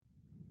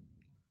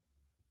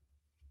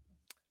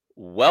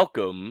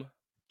Welcome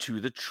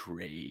to the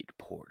Trade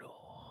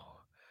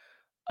Portal,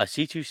 a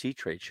C2C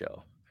trade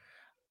show.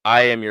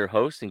 I am your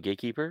host and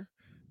gatekeeper,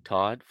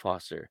 Todd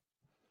Foster.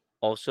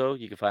 Also,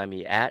 you can find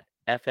me at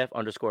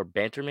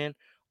FF_Banterman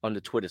on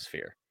the Twitter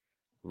sphere.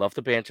 Love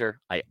the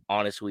banter. I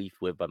honestly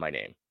live by my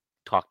name.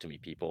 Talk to me,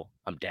 people.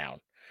 I'm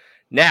down.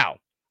 Now,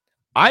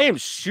 I am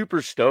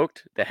super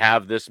stoked to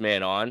have this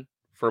man on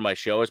for my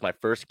show as my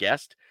first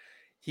guest.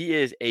 He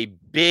is a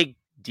big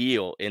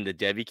deal in the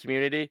Devy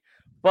community,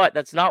 but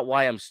that's not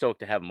why I'm stoked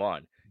to have him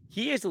on.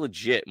 He is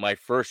legit my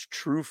first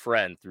true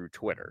friend through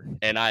Twitter,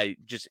 and I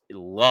just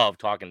love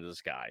talking to this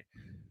guy.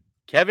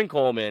 Kevin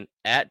Coleman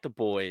at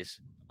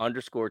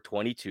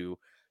 @theboys_22.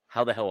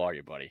 How the hell are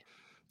you, buddy?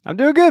 I'm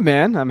doing good,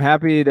 man. I'm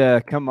happy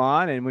to come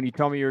on. And when you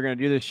told me you were going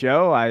to do this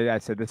show, I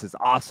said this is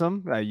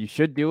awesome. You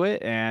should do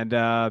it. And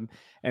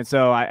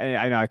so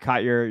I know I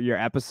caught your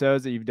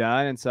episodes that you've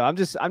done, and so I'm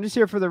just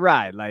here for the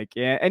ride.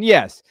 And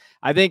yes,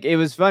 I think it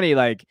was funny.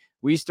 Like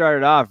we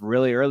started off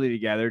really early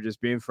together,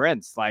 just being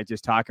friends, like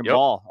just talking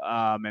ball.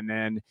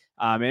 And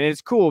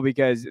it's cool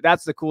because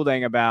that's the cool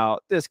thing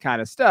about this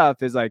kind of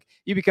stuff is like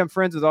you become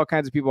friends with all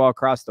kinds of people all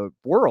across the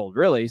world.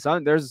 Really,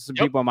 there's some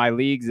people in my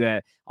leagues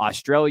that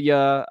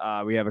Australia.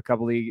 We have a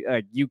couple leagues,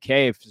 like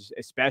UK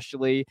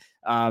especially.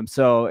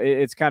 So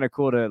it's kind of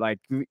cool to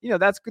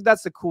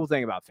that's the cool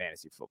thing about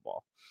fantasy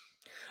football.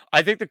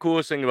 I think the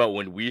coolest thing about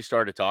when we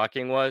started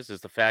talking is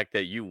the fact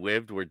that you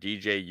lived where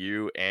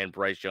DJU and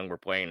Bryce Young were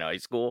playing in high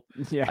school.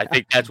 Yeah. I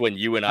think that's when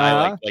you and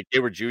I like they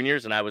were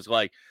juniors, and I was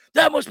like,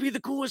 that must be the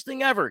coolest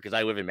thing ever because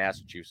I live in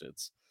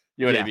Massachusetts.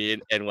 You know what I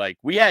mean? And like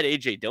we had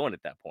AJ Dillon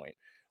at that point.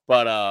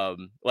 But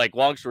like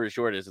long story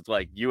short is it's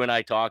like you and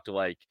I talked to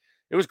like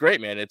it was great,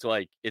 man. It's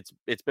like it's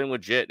been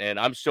legit, and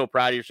I'm so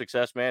proud of your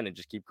success, man, and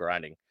just keep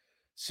grinding.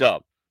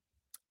 So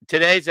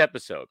today's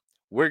episode,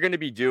 we're going to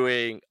be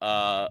doing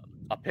a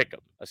pick'em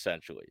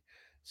essentially.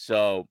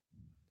 So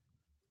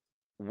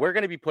we're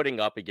going to be putting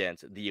up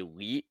against the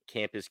elite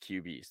campus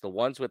QBs, the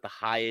ones with the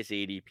highest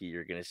ADP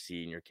you're going to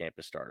see in your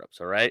campus startups.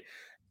 All right.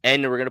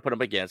 And we're going to put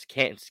them against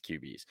Canton's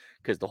QBs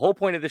because the whole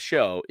point of the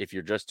show, if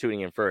you're just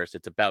tuning in first,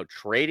 it's about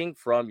trading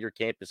from your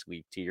campus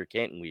league to your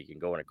Canton league and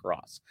going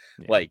across.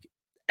 Yeah. Like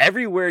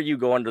everywhere you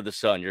go under the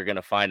sun, you're going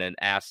to find an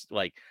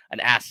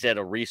asset,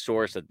 a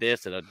resource, a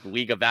this, and a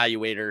league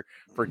evaluator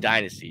for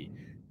Dynasty.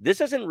 This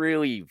isn't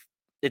really,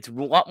 it's a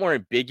lot more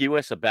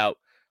ambiguous about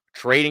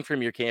trading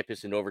from your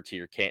campus and over to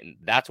your Canton.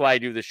 That's why I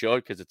do the show,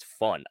 because it's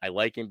fun. I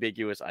like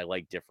ambiguous. I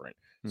like different.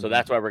 So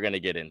that's why we're going to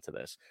get into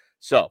this.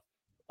 So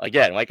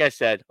again, like I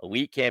said,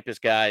 elite campus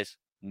guys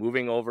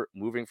moving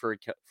for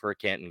a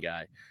Canton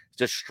guy.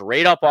 It's a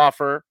straight up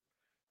offer.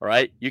 All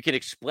right. You can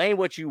explain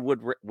what you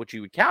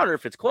would counter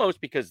if it's close,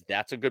 because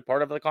that's a good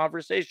part of the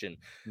conversation,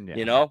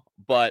 you know,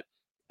 but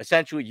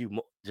essentially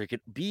there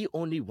could be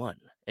only one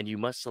and you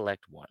must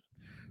select one.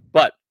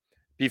 But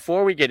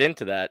before we get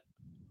into that,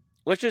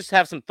 let's just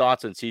have some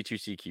thoughts on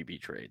C2C QB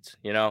trades.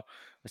 You know,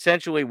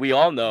 essentially, we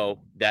all know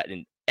that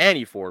in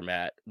any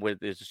format,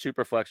 with there's a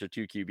super flex or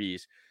two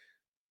QBs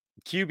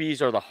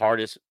are the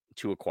hardest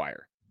to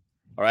acquire.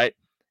 All right.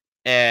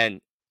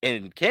 And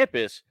in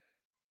campus,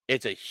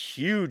 it's a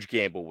huge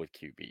gamble with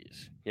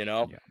QBs. You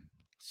know,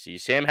 see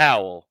Sam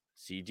Howell,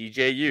 see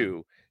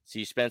DJU,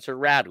 see Spencer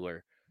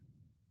Rattler,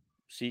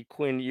 see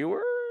Quinn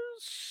Ewers.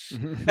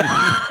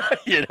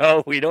 You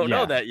know, we don't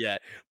know that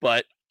yet,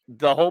 but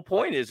the whole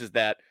point is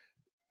that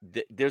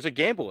there's a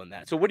gamble in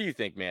that. So what do you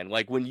think, man?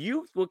 Like when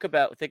you think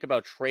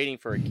about trading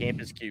for a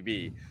campus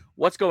QB,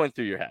 what's going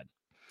through your head?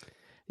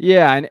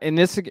 Yeah, and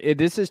this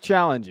is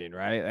challenging,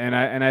 right?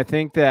 And I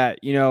think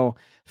that, you know,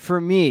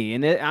 for me,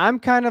 and I'm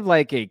kind of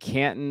like a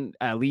Canton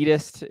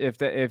elitist,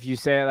 if you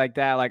say it like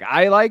that. Like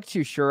I like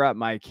to shore up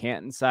my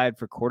Canton side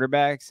for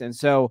quarterbacks, and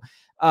so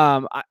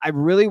I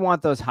really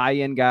want those high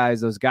end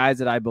guys, those guys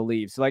that I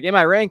believe. So like in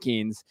my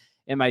rankings,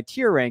 in my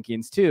tier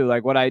rankings too,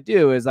 like what I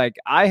do is like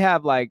I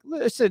have like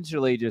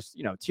essentially just,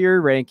 you know, tier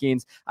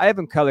rankings. I have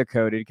them color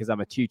coded because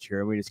I'm a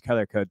teacher and we just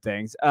color code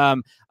things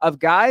of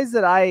guys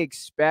that I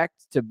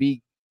expect to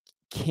be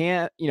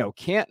Canton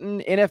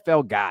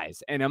NFL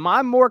guys, and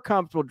I'm more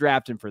comfortable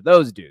drafting for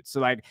those dudes. So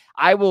like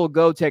I will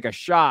go take a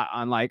shot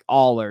on like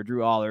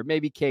Drew Aller,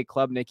 maybe K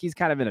Klubnik. He's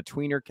kind of in a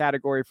tweener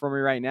category for me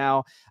right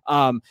now.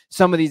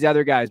 Some of these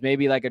other guys,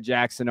 maybe like a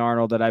Jackson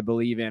Arnold that I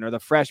believe in, or the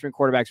freshman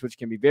quarterbacks, which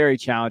can be very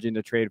challenging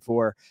to trade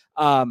for.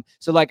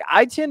 So like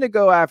I tend to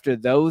go after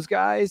those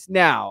guys.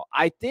 Now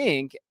I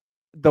think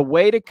the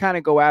way to kind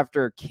of go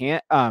after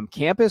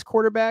campus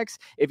quarterbacks,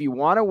 if you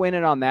want to win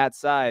it on that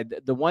side,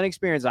 the one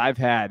experience I've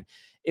had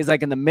is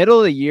like in the middle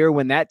of the year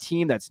when that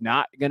team that's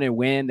not going to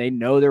win, they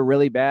know they're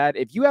really bad.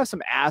 If you have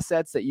some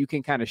assets that you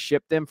can kind of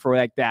ship them for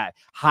like that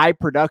high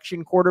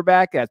production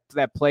quarterback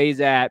that plays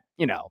at,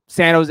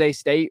 San Jose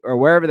State or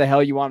wherever the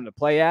hell you want them to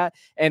play at,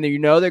 and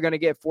they're going to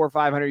get 400 or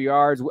 500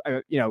 yards.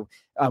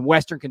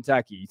 Western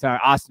Kentucky,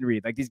 Austin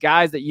Reed, like these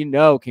guys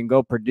that can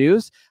go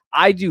produce.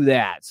 I do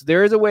that. So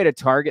there is a way to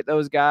target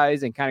those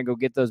guys and kind of go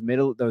get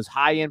those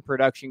high-end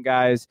production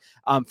guys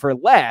for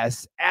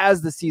less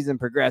as the season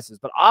progresses.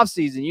 But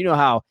off-season, you know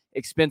how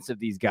expensive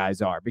these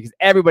guys are because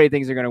everybody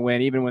thinks they're going to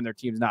win, even when their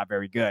team's not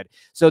very good.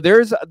 So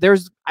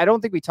I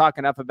don't think we talk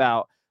enough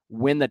about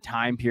when the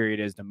time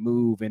period is to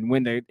move and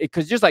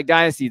because just like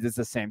dynasties, it's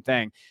the same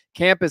thing.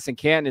 Campus and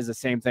Canton is the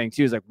same thing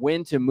too. It's like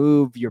when to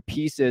move your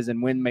pieces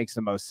and when makes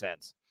the most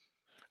sense.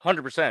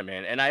 100%,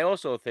 man. And I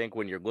also think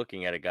when you're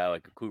looking at a guy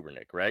like a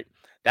Kubernick, right?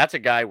 That's a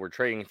guy we're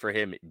trading for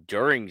him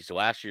during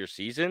last year's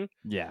season.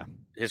 Yeah.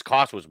 His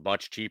cost was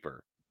much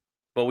cheaper,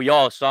 but we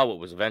all saw what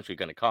was eventually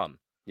going to come,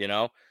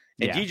 And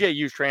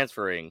DJU's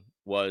transferring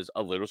was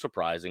a little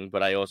surprising,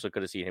 but I also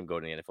could have seen him go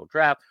to the NFL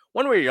draft.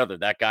 One way or the other,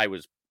 that guy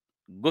was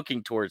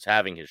looking towards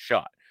having his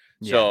shot.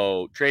 Yeah.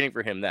 So trading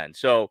for him then.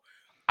 So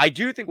I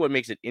do think what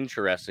makes it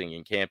interesting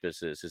in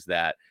campuses is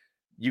that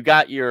you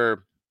got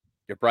your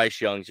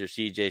Bryce Youngs, your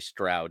CJ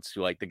Strouds,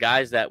 like the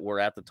guys that were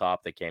at the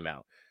top that came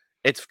out.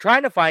 It's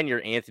trying to find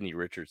your Anthony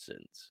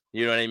Richardsons.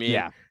 You know what I mean?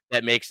 Yeah.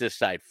 That makes this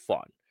side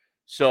fun.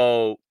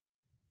 So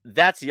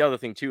that's the other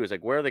thing too, is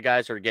like where the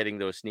guys are getting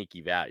those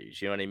sneaky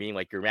values. You know what I mean?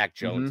 Like your Mac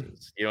Joneses.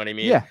 Mm-hmm. You know what I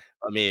mean? Yeah.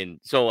 I mean,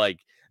 so like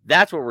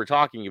that's what we're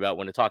talking about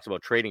when it talks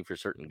about trading for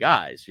certain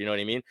guys. You know what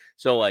I mean?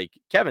 So like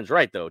Kevin's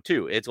right though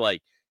too. It's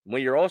like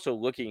when you're also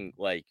looking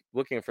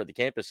for the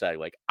campus side,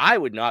 like I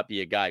would not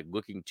be a guy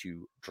looking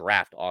to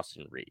draft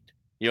Austin Reed.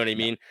 You know what I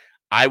mean?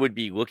 I would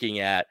be looking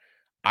at,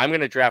 I'm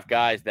going to draft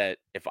guys that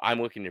if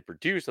I'm looking to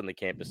produce on the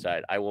campus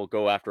side, I will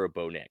go after a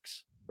Bo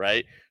Nix,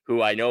 right?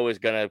 Who I know is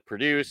going to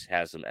produce,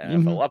 has some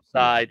NFL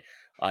upside.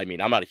 I mean,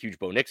 I'm not a huge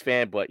Bo Nix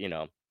fan, but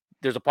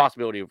there's a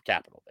possibility of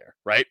capital there,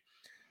 right?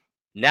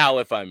 Now,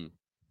 if I'm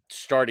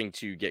starting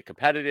to get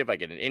competitive, I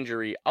get an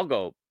injury, I'll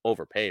go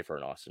overpay for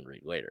an Austin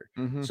Reed later.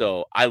 Mm-hmm.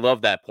 So I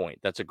love that point.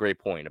 That's a great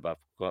point about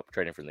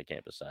trading from the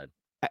campus side.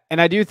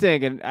 And I do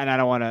think, and I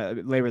don't want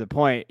to labor the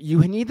point, you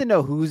need to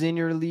know who's in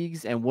your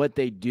leagues and what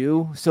they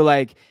do. So,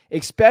 like,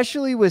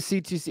 especially with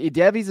C2C,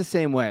 Devy's the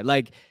same way.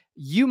 Like,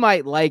 you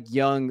might like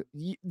young.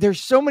 There's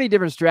so many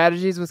different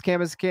strategies with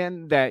Campus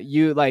Canton that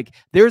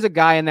there's a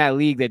guy in that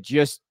league that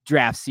just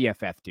drafts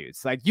CFF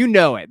dudes. Like,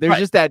 it. There's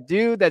just that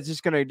dude that's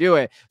just going to do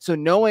it. So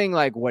knowing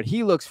like what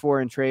he looks for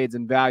in trades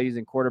and values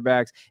and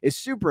quarterbacks is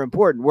super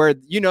important. Where,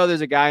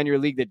 there's a guy in your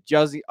league that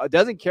just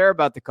doesn't care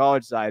about the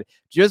college side,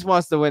 just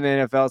wants to win the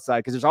NFL side.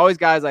 Because there's always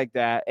guys like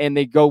that. And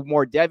they go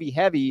more Devy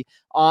heavy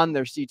on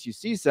their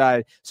C2C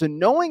side. So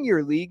knowing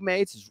your league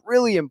mates is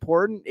really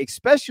important,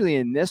 especially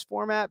in this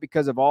format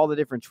because of all the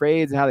different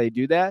trades and how they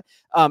do that.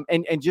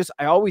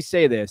 I always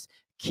say this,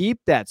 keep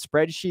that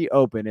spreadsheet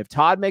open. If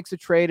Todd makes a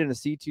trade in a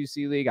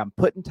C2C league, I'm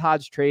putting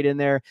Todd's trade in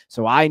there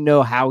so I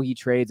know how he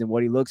trades and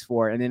what he looks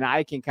for. And then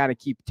I can kind of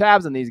keep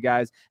tabs on these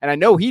guys. And I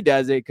know he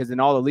does it because in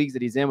all the leagues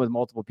that he's in with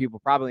multiple people,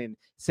 probably in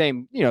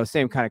same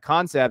kind of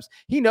concepts,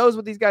 he knows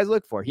what these guys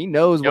look for. He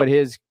knows what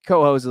his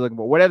co-host is looking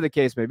for, whatever the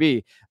case may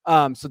be.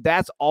 So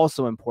that's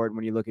also important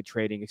when you look at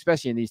trading,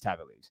 especially in these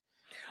type of leagues.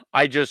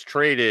 I just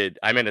traded.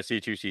 I'm in a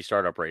C2C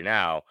startup right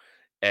now,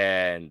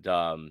 and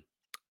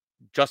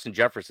Justin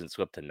Jefferson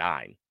slipped to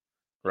 9,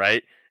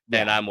 right?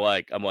 Yeah. And I'm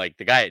like,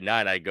 the guy at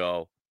 9, I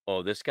go,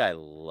 oh, this guy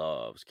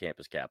loves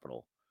Campus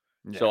Capital.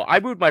 Yeah. So I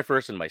moved my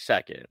first and my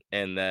second.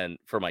 And then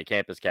for my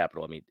Campus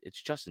Capital, I mean,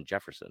 it's Justin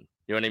Jefferson.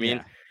 You know what I mean?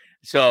 Yeah.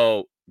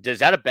 So is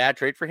that a bad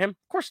trade for him?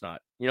 Of course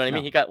not. You know what I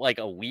mean? He got like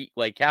elite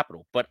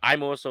capital, but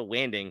I'm also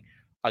landing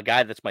a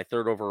guy that's my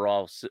 3rd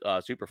overall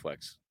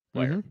Superflex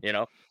player.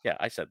 Mm-hmm. Yeah,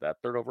 I said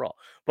that 3rd overall.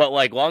 But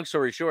like, long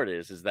story short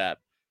is that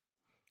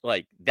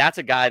like, that's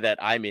a guy that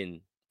I'm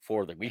in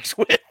for the weeks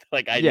with.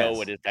 Like, I know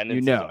what his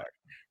tendencies are,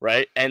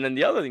 right? And then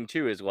the other thing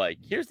too is like,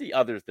 here's the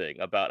other thing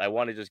about, I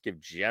want to just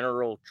give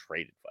general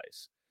trade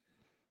advice.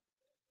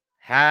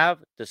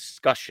 Have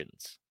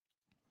discussions,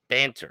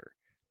 banter,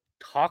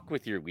 talk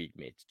with your league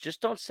mates.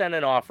 Just don't send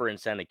an offer and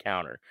send a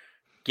counter.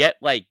 Get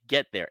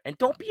there, and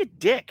don't be a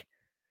dick.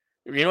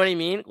 You know what I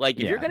mean? Like,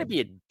 if you're gonna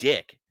be a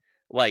dick,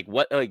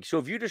 so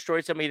if you destroy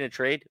somebody in a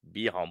trade,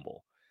 be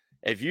humble.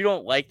 If you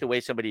don't like the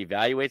way somebody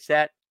evaluates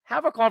that,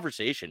 have a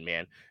conversation,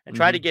 man, and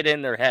try to get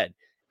in their head.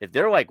 If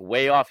they're like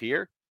way off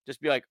here, just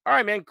be like, all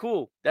right, man,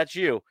 cool. That's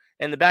you.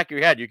 In the back of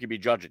your head, you could be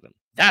judging them.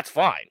 That's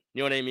fine.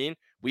 You know what I mean?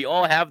 We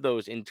all have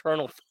those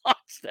internal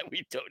thoughts that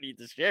we don't need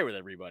to share with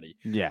everybody.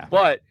 Yeah.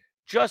 But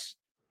just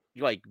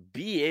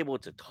be able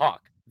to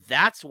talk.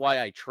 That's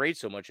why I trade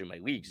so much in my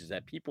leagues, is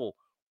that people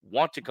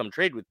want to come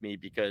trade with me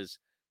because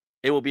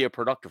it will be a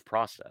productive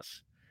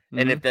process.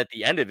 And if at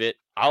the end of it,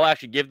 I'll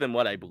actually give them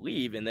what I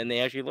believe, and then they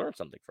actually learn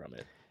something from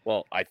it.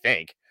 Well, I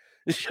think.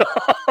 So,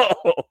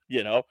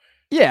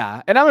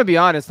 Yeah, and I'm gonna be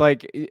honest.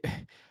 Like,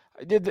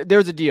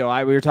 there's a deal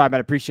we were talking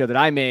about a pre-show that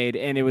I made,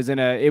 and it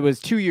was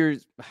 2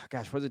 years.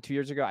 Gosh, was it 2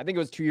 years ago? I think it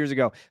was 2 years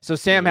ago. So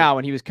Sam Howell,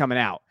 when he was coming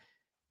out,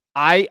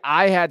 I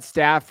had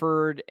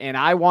Stafford, and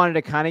I wanted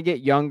to kind of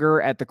get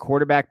younger at the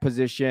quarterback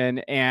position,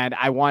 and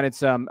I wanted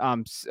some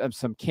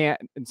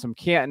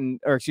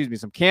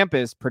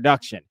campus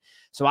production.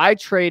 So I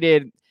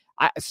traded.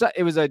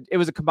 It was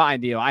a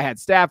combined deal. I had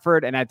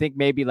Stafford, and I think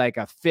maybe like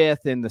a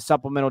fifth in the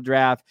supplemental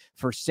draft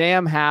for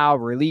Sam Howell,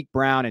 Raleek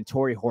Brown, and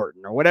Torrey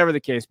Horton, or whatever the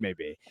case may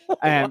be.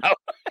 And Wow.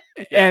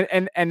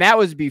 Yeah. and that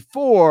was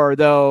before,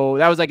 though.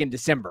 That was like in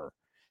December.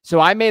 So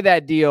I made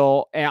that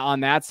deal on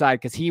that side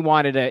because he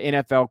wanted an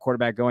NFL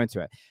quarterback go into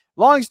it.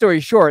 Long story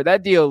short,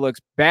 that deal looks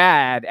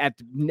bad at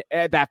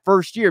that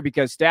first year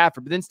because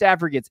Stafford, but then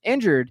Stafford gets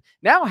injured.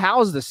 Now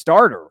Howell's the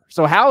starter.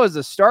 So Howell is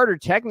the starter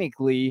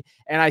technically,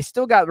 and I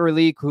still got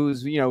Raleek,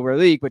 who's,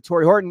 Raleek, but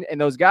Torrey Horton and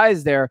those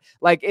guys there.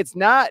 Like, it's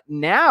not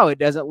now, it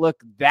doesn't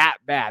look that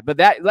bad. But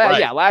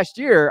last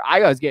year I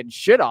was getting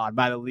shit on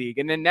by the league.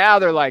 And then now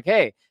they're like,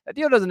 hey, that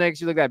deal doesn't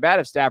actually look that bad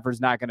if Stafford's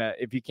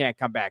if he can't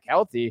come back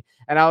healthy.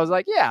 And I was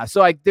like, yeah.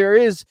 So like there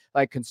is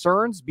like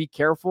concerns. Be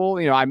careful.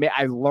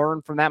 I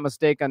learned from that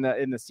mistake in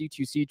the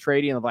C2C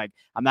trading of like,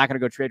 I'm not going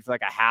to go trade for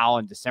like a Howell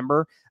in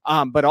December.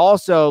 But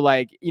also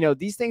like,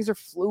 these things are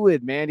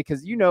fluid, man,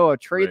 because a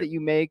trade that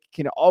you make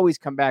can always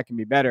come back and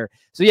be better.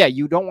 So yeah,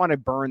 you don't want to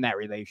burn that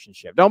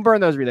relationship. Don't burn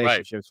those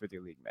relationships with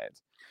your league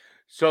mates.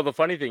 So the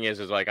funny thing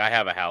is like I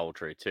have a Howell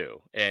trade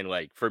too. And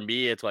like for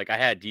me, it's like I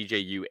had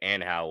DJU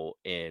and Howell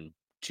in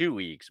 2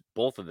 weeks,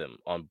 both of them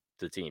on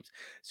the teams.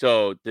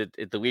 So the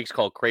league's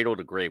called Cradle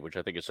to Grave, which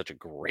I think is such a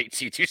great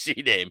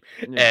C2C name.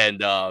 Yeah.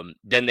 And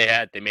then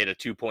they made a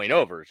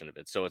 2.0 version of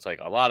it. So it's like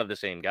a lot of the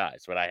same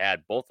guys, but I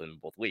had both of them in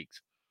both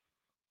leagues.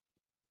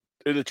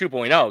 The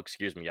 2.0,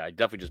 excuse me. I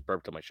definitely just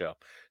burped on my show.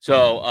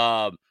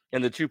 So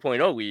in the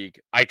 2.0 league,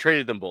 I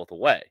traded them both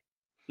away.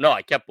 No,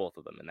 I kept both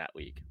of them in that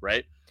league,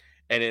 right?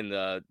 And in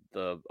the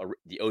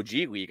OG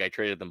league, I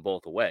traded them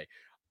both away.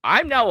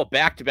 I'm now a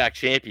back-to-back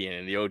champion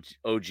in the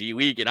OG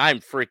league, and I'm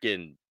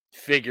freaking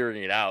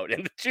figuring it out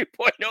in the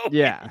 2.0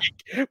 yeah.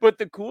 league. But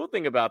the cool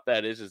thing about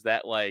that is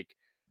that like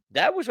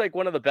that was like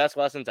one of the best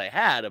lessons I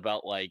had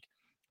about like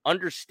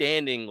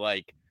understanding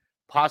like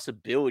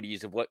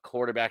possibilities of what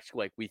quarterbacks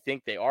like we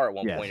think they are at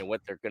one point and what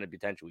they're going to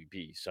potentially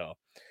be. So,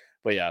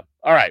 but yeah.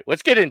 All right,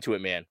 let's get into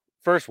it, man.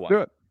 First one.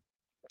 Good.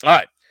 All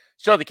right.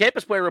 So the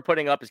campus player we're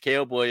putting up is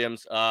Caleb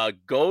Williams.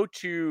 Go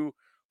to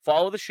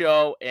follow the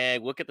show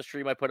and look at the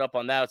stream I put up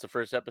on that. It's the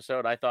first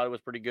episode. I thought it was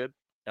pretty good.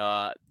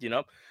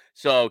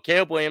 So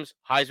Caleb Williams,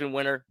 Heisman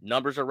winner.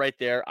 Numbers are right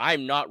there.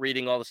 I'm not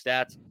reading all the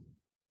stats.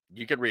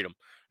 You can read them.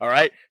 All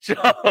right.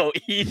 So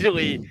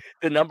easily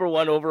the number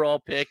 1 overall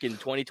pick in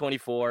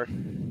 2024.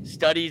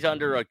 Studies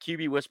under a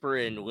QB whisperer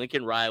in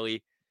Lincoln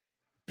Riley.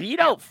 Beat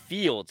out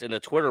Fields in the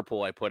Twitter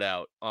poll I put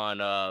out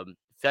on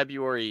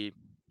February,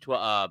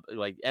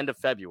 like end of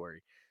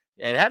February,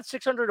 and it had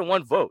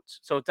 601 votes.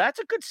 So that's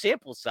a good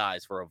sample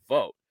size for a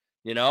vote,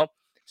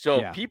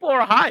 So people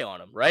are high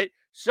on him, right?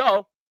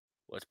 So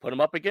let's put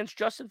him up against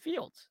Justin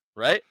Fields,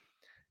 right?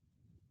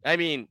 I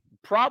mean,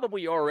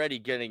 probably already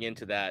getting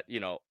into that,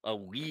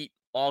 elite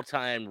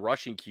all-time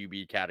rushing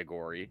QB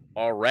category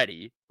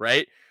already,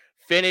 right?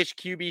 Finished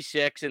QB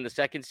 6 in the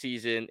second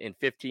season in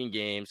 15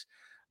 games.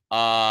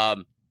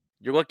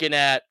 You're looking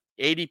at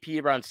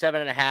ADP around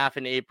 7.5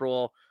 in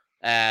April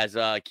as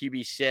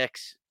QB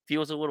 6.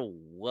 Feels a little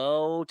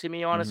low to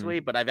me, honestly,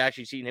 but I've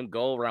actually seen him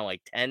go around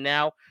like 10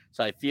 now.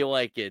 So I feel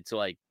like it's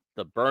like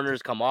the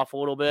burners come off a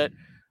little bit.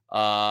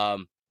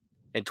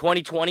 In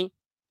 2020,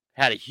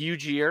 had a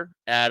huge year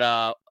at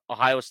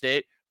Ohio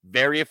State.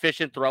 Very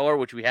efficient thrower,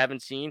 which we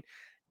haven't seen.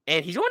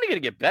 And he's only going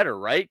to get better,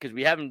 right? Because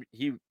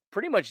he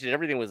pretty much did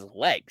everything with his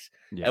legs.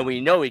 Yeah. And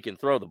we know he can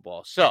throw the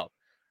ball. So, all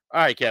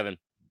right, Kevin,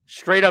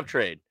 straight up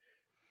trade.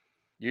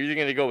 You're either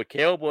going to go with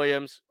Caleb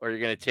Williams or you're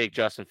going to take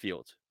Justin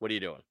Fields. What are you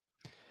doing?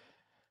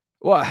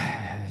 Well,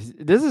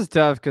 this is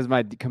tough because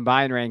my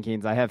combined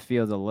rankings, I have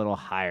Fields a little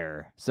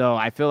higher. So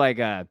I feel like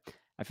a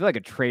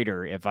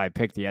traitor if I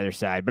pick the other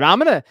side. But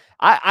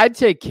I'd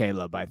take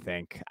Caleb, I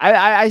think.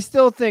 I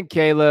still think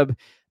Caleb,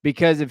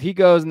 because if he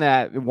goes in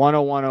that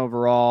 101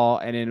 overall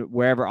and in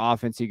wherever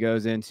offense he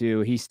goes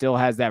into, he still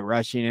has that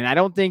rushing. And I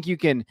don't think you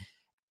can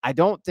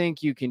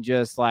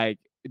just like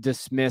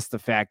dismiss the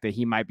fact that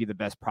he might be the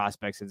best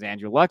prospect since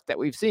Andrew Luck that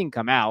we've seen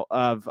come out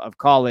of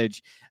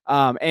college.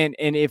 And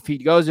if he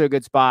goes to a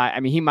good spot, I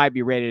mean, he might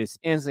be rated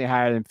instantly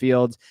higher than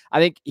Fields.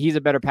 I think he's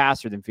a better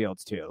passer than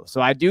Fields too.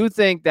 So I do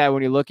think that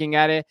when you're looking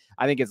at it,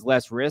 I think it's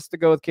less risk to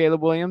go with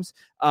Caleb Williams.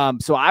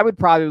 So I would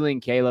probably lean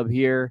Caleb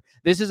here.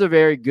 This is a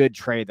very good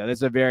trade though. This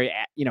is a very,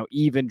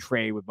 even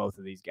trade with both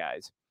of these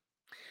guys.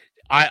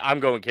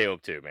 I'm going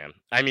Caleb too, man.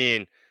 I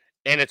mean,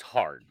 and it's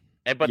hard.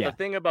 But the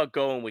thing about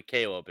going with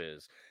Caleb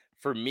is,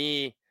 for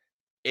me,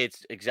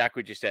 it's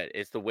exactly what you said.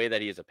 It's the way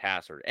that he is a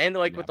passer. And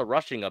with the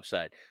rushing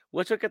upside,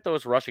 let's look at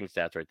those rushing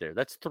stats right there.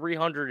 That's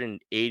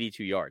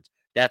 382 yards.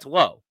 That's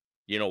low.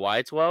 You know why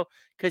it's low?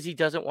 Because he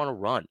doesn't want to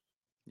run.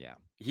 Yeah.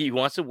 He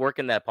wants to work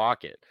in that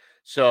pocket.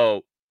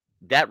 So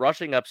that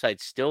rushing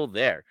upside's still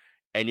there.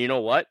 And you know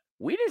what?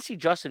 We didn't see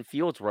Justin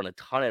Fields run a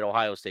ton at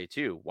Ohio State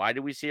too. Why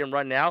did we see him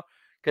run now?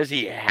 Because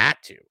he had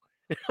to.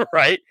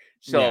 right?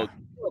 So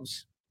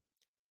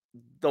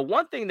the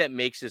one thing that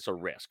makes this a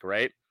risk,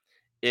 right,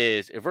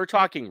 is if we're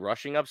talking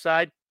rushing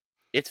upside,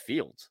 it's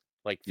Fields.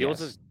 Like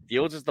Fields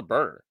is the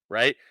burner,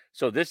 right?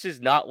 So this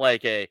is not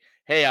like a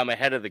hey, I'm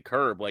ahead of the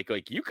curve. Like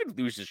you could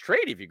lose this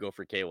trade if you go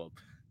for Caleb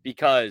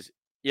because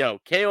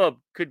Caleb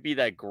could be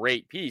that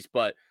great piece,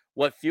 but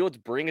what Fields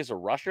bring as a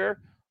rusher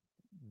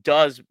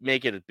does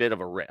make it a bit of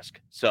a risk.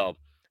 So,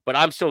 but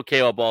I'm still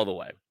Caleb all the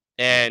way.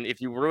 And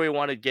if you really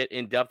want to get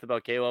in depth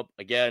about Caleb,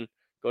 again,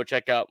 go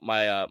check out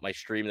my my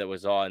stream that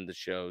was on the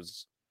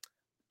show's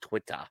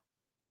Twitter.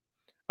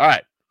 All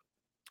right.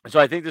 So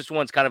I think this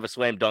one's kind of a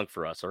slam dunk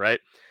for us. All right.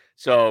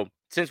 So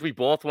since we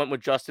both went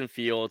with Justin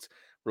Fields,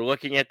 we're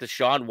looking at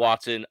Deshaun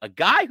Watson, a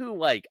guy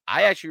who I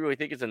actually really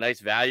think is a nice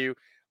value.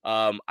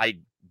 I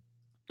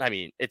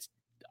mean,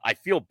 I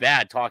feel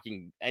bad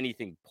talking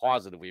anything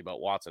positively about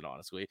Watson,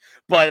 honestly,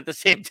 but at the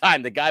same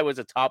time, the guy was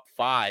a top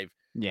 5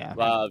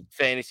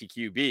 fantasy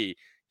QB.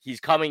 He's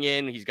coming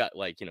in. He's got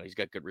he's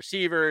got good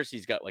receivers.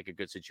 He's got a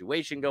good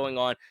situation going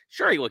on.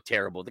 Sure, he looked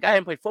terrible. The guy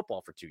hadn't played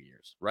football for 2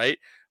 years, right?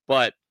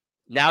 But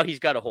now he's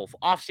got a whole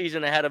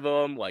offseason ahead of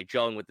him,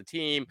 gelling with the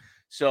team.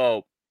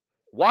 So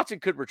Watson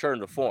could return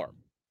to form,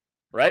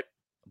 right?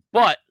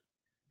 But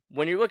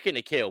when you're looking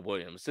at Caleb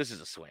Williams, this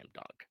is a slam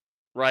dunk,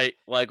 right?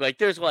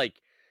 There's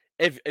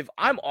if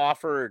I'm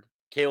offered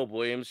Caleb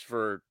Williams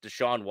for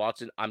Deshaun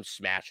Watson, I'm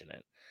smashing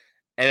it.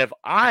 And if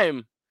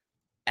I'm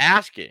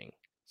asking,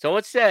 so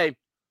let's say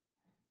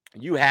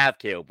you have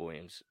Caleb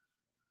Williams,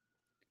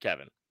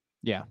 Kevin.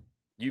 Yeah.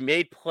 You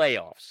made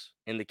playoffs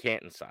in the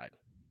Canton side.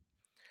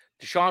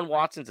 Deshaun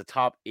Watson's a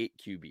top 8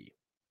 QB.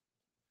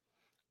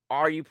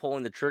 Are you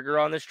pulling the trigger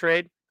on this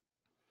trade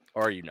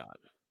or are you not?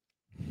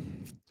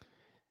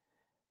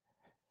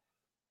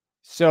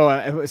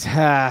 So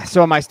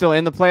so am I still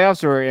in the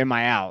playoffs or am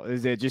I out?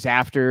 Is it just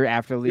after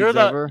the league's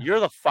over? You're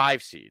the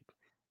 5 seed.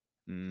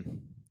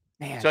 Man.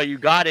 So you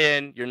got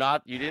in, you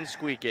didn't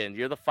squeak in.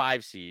 You're the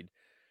 5 seed,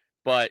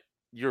 but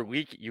you're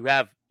weak. You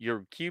have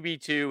your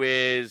QB2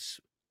 is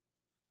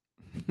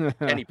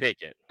Kenny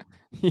Pickett.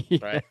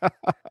 Right.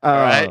 All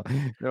right.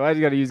 Why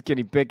you got to use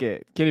Kenny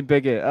Pickett?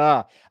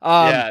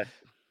 Yeah.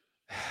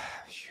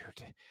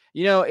 Shoot.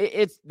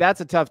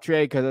 That's a tough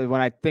trade because when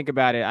I think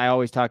about it, I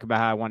always talk about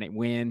how I want to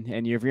win.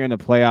 And if you're in the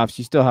playoffs,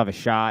 you still have a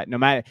shot, no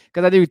matter.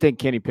 Because I do think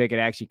Kenny Pickett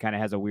actually kind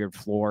of has a weird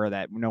floor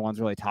that no one's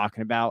really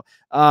talking about.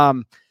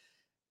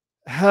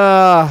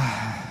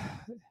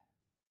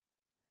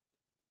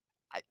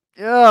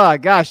 Oh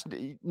gosh,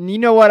 you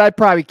know what? I'd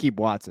probably keep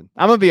Watson.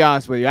 I'm gonna be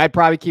honest with you. I'd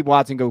probably keep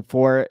Watson, go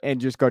for it,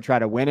 and just go try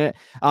to win it.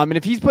 And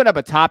if he's putting up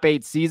a top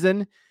 8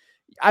 season,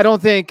 I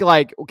don't think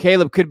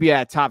Caleb could be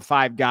a top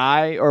 5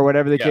 guy or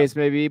whatever the case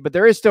may be, but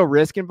there is still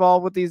risk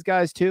involved with these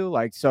guys too.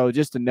 So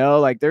just to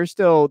know, there's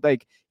still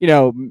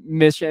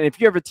mission. If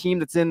you have a team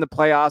that's in the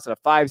playoffs at a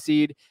 5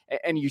 seed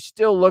and you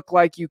still look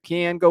like you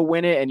can go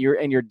win it and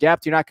your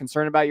depth, you're not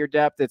concerned about your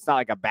depth. It's not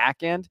like a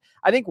back end.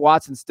 I think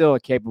Watson's still a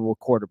capable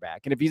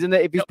quarterback. And if he's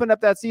putting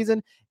up that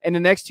season in the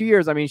next 2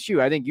 years, I mean, shoot,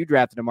 I think you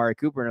drafted Amari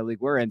Cooper in a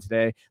league we're in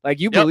today.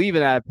 You believe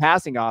in that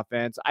passing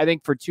offense. I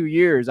think for 2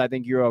 years, I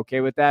think you're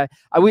okay with that.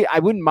 I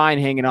wouldn't mind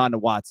hanging on to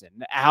Watson.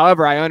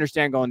 However, I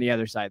understand going the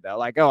other side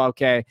though.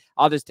 Okay,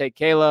 I'll just take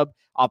Caleb.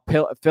 I'll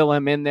fill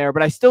him in there,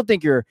 but I still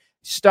think you're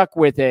stuck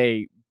with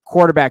a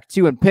quarterback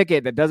 2 and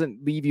Pickett that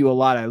doesn't leave you a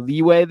lot of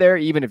leeway there,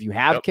 even if you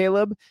have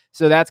Caleb.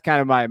 So that's kind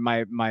of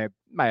my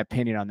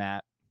opinion on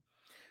that.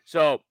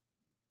 So,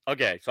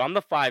 okay, so I'm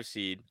the 5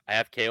 seed. I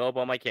have Caleb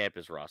on my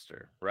campus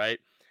roster, right?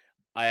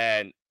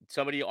 And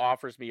somebody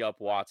offers me up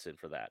Watson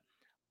for that.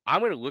 I'm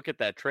going to look at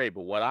that trade,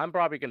 but what I'm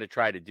probably going to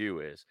try to do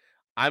is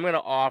I'm going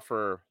to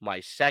offer my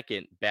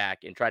second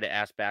back and try to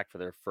ask back for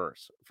their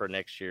first for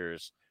next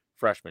year's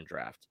freshman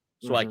draft.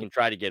 So I can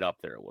try to get up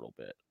there a little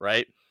bit,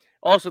 right?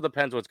 Also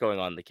depends what's going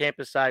on the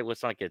campus side.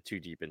 Let's not get too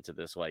deep into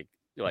this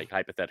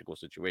hypothetical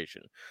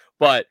situation.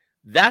 But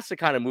that's the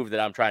kind of move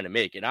that I'm trying to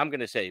make. And I'm going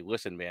to say,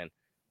 listen, man,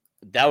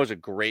 that was a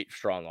great,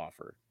 strong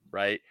offer,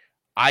 right?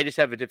 I just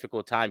have a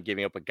difficult time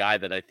giving up a guy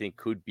that I think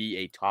could be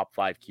a top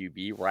 5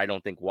 QB where I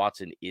don't think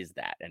Watson is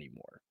that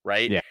anymore,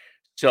 right? Yeah.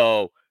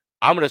 So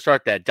I'm going to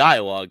start that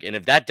dialogue. And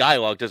if that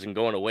dialogue doesn't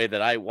go in a way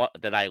that I want,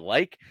 that I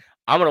like,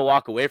 I'm going to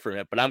walk away from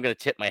it, but I'm going to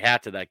tip my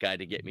hat to that guy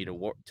to get me to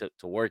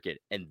work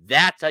it. And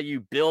that's how you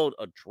build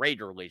a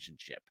trade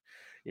relationship,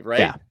 right?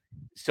 Yeah.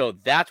 So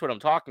that's what I'm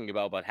talking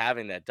about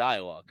having that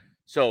dialogue.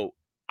 So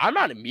I'm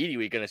not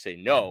immediately going to say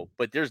no,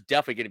 but there's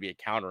definitely going to be a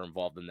counter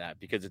involved in that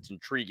because it's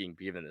intriguing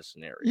given this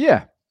scenario.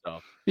 Yeah. So,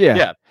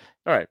 yeah.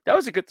 All right. That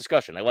was a good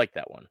discussion. I like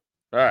that one.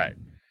 All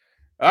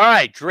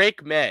right.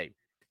 Drake May,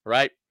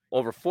 right?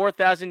 Over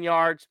 4,000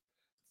 yards,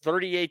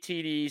 38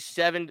 TDs,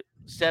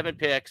 seven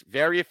picks,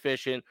 very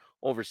efficient,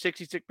 over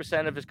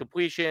 66% of his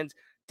completions,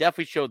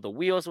 definitely showed the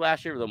wheels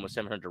last year with almost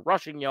 700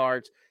 rushing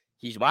yards.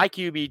 He's my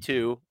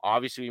QB2.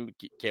 Obviously,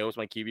 Caleb's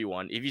my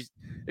QB1.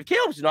 If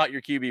Caleb's not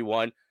your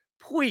QB1,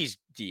 please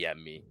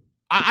DM me.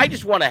 I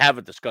just want to have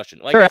a discussion.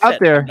 Like They're I said, out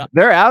there.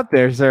 They're out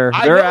there, sir.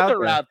 I know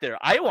they're out there.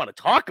 I want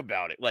to talk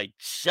about it. Like,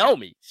 sell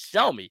me.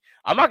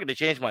 I'm not going to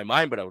change my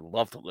mind, but I would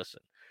love to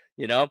listen.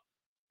 You know?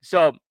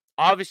 So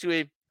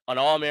obviously, an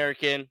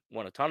All-American,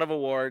 won a ton of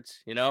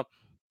awards, you know,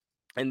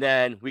 and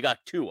then we got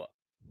Tua.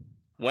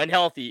 When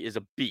healthy, is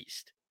a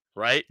beast,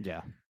 right?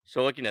 Yeah.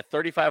 So looking at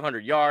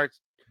 3,500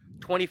 yards,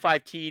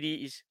 25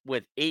 TDs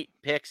with 8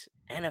 picks.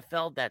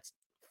 NFL, that's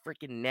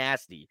freaking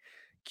nasty.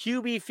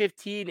 QB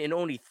 15 in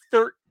only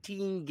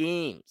 13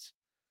 games.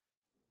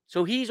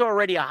 So he's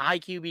already a high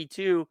QB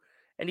too,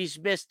 and he's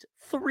missed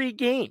 3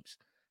 games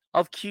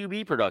of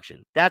QB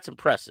production. That's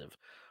impressive.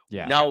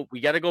 Yeah. Now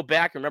we got to go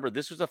back. Remember,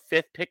 this was a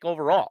 5th pick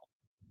overall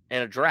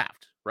in a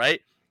draft,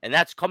 right? And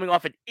that's coming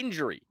off an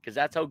injury because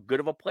that's how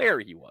good of a player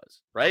he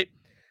was, right?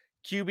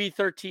 QB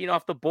 13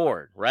 off the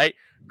board, right?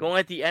 Going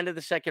at the end of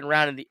the second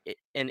round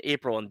in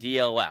April in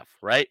DLF,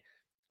 right?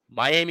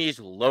 Miami is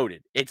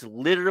loaded. It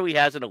literally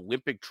has an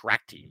Olympic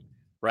track team,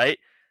 right?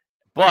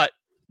 But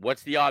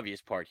what's the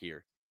obvious part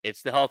here?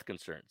 It's the health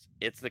concerns.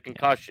 It's the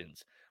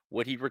concussions.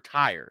 Would he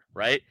retire,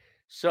 right?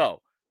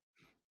 So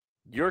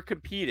you're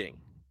competing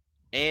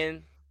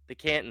in the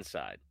Canton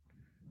side,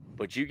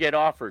 but you get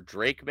offered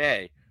Drake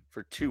May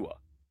for Tua.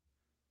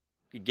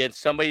 You get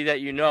somebody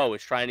that you know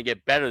is trying to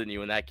get better than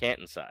you in that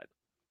Canton side.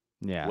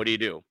 Yeah. What do you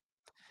do?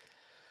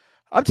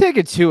 I'm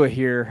taking Tua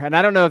here, and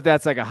I don't know if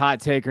that's like a hot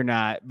take or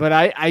not, but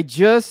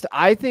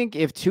I think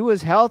if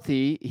Tua's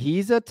healthy,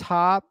 he's a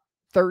top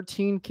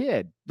 13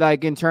 kid,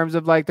 like in terms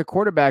of like the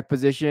quarterback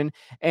position.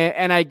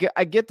 And I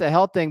get the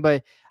health thing,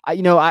 but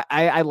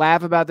I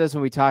laugh about this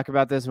when we talk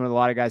about this, when a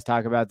lot of guys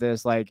talk about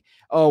this, like,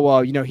 oh,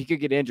 well, he could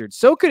get injured.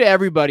 So could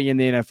everybody in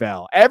the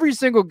NFL. Every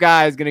single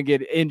guy is going to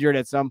get injured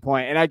at some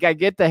point. And I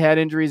get the head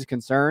injuries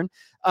concern.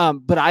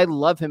 But I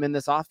love him in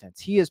this offense.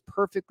 He is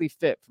perfectly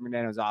fit for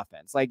Fernando's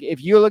offense. Like,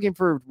 if you're looking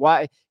for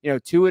why,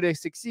 Tua to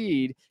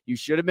succeed, you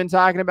should have been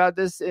talking about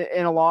this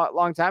in a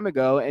long time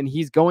ago. And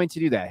he's going to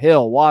do that.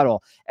 Hill,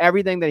 Waddle,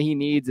 everything that he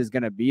needs is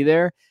going to be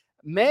there.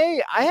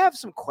 May, I have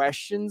some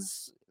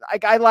questions.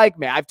 I like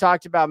May. I've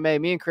talked about May.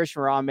 Me and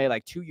Christian were on May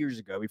like 2 years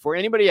ago before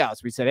anybody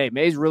else. We said, hey,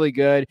 May's really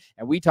good.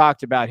 And we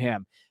talked about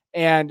him.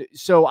 And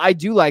so I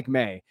do like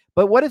May.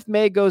 But what if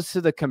May goes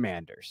to the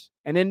Commanders?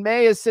 And then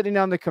May is sitting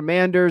on the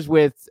Commanders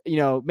with,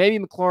 maybe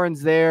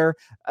McLaurin's there,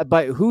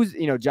 but who's,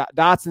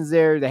 Dotson's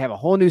there. They have a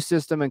whole new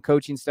system and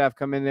coaching staff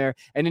come in there.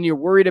 And then you're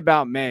worried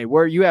about May,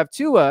 where you have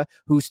Tua,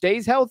 who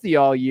stays healthy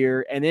all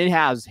year, and then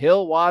has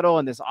Hill, Waddle,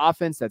 and this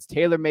offense that's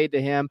tailor-made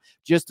to him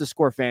just to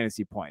score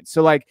fantasy points.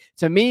 So, like,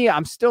 to me,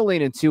 I'm still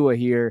leaning Tua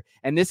here.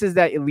 And this is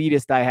that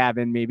elitist I have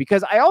in me,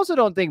 because I also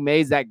don't think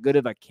May's that good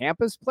of a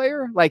campus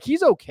player. Like,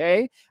 he's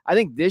okay. I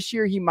think this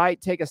year he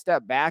might take a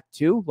step back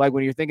too. Like,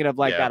 when you're thinking of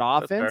like that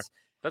offense.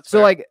 That's so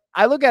fair. Like,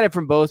 I look at it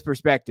from both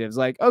perspectives.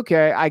 Like,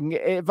 okay,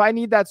 if I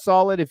need that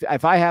solid,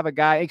 if I have a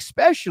guy,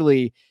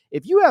 especially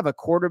if you have a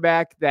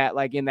quarterback that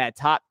like in that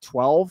top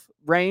 12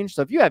 range.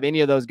 So if you have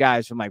any of those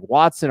guys from like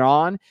Watson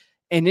on,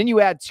 and then you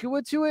add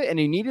Tua to it, and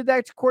you needed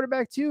that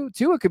quarterback too,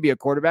 Tua could be a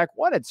quarterback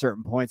one at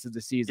certain points of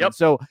the season. Yep.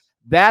 So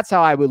that's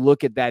how I would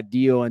look at that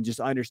deal and just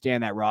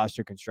understand that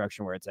roster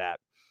construction where it's at.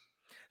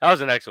 That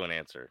was an excellent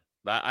answer.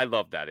 I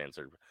love that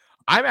answer.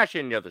 I'm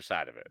actually on the other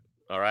side of it.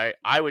 All right.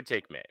 I would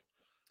take May.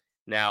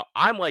 Now,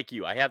 I'm like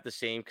you. I have the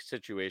same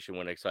situation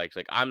when it's like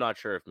I'm not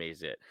sure if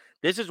May's it.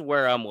 This is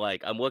where I'm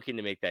looking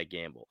to make that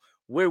gamble.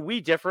 Where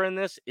we differ in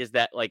this is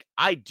that, like,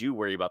 I do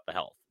worry about the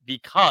health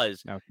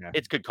because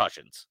it's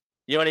concussions.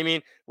 You know what I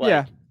mean?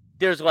 Like,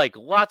 there's like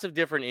lots of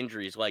different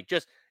injuries, like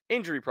just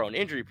injury prone.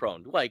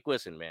 Like,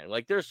 listen, man,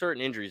 like there's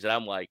certain injuries that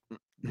I'm like,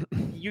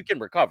 you can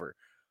recover.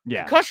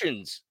 Yeah.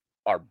 Concussions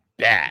are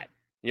bad.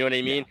 You know what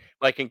I mean?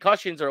 Like,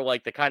 concussions are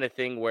like the kind of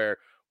thing where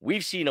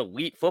we've seen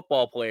elite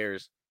football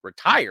players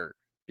retire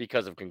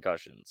because of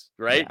concussions,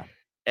 right? Yeah.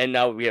 And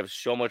now we have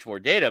so much more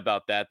data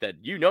about that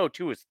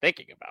Tua is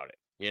thinking about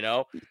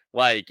it,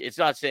 Like, it's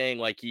not saying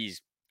like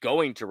he's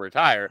going to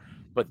retire,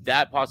 but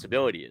that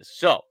possibility is.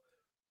 So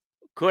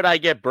could I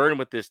get burned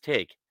with this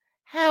take?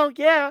 Hell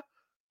yeah.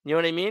 You know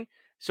what I mean?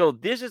 So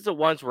this is the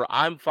ones where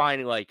I'm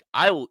finding like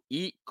I will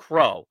eat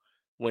crow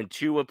when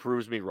Tua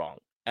proves me wrong.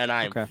 And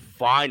I'm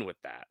fine with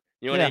that.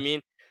 You know what I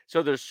mean?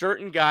 So there's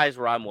certain guys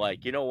where I'm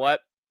like, you know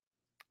what?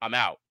 I'm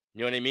out. You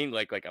know what I mean?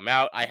 Like I'm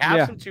out. I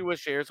have some Tua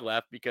shares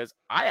left because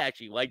I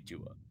actually like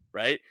Tua,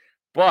 right?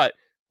 But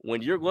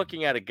when you're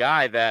looking at a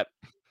guy that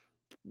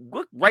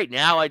look right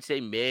now, I'd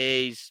say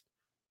May's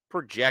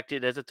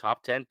projected as a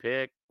top 10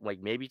 pick,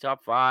 like maybe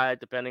top 5,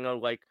 depending on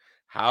like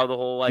how the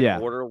whole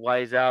order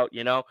lies out,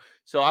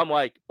 So I'm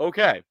like,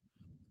 okay.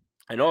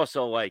 And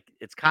also like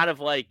it's kind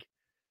of like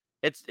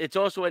it's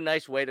also a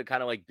nice way to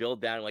kind of like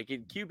build down like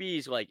in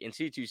QBs, like in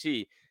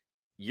C2C,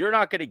 you're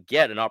not going to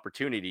get an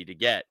opportunity to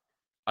get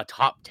a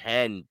top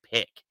 10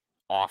 pick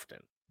often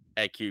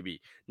at QB.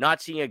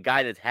 Not seeing a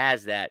guy that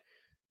has that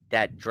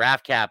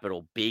draft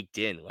capital baked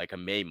in like a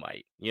May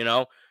might,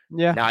 Yeah.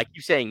 Now I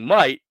keep saying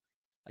might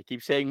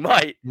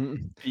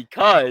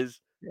because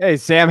Hey,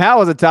 Sam Howell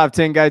was a top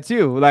 10 guy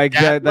too. Like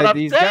That's what I'm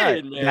these guys.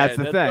 saying, man. That's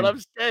the That's thing. what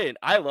I'm saying.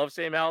 I love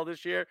Sam Howell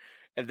this year.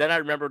 And then I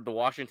remembered the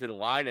Washington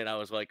line, and I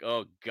was like,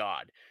 oh,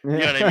 God. You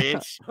know what I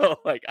mean? So,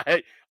 like,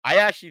 I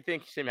actually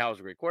think Sam Howell's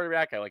a great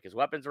quarterback. I like his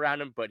weapons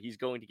around him, but he's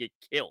going to get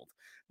killed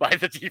by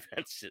the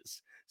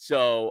defenses.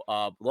 So,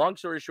 long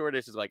story short,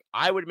 this is like,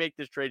 I would make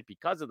this trade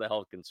because of the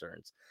health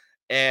concerns.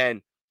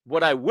 And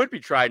what I would be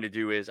trying to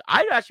do is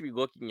I'd actually be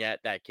looking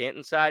at that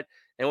Canton side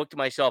and look to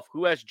myself,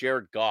 who has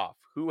Jared Goff?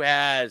 Who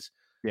has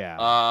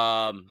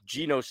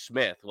Geno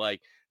Smith?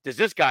 Like, does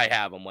this guy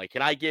have him? Like,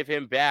 can I give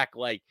him back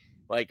like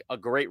a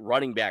great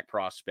running back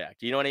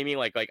prospect? You know what I mean?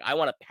 Like I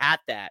want to pat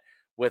that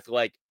with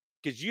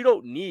because you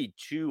don't need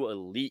 2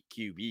 elite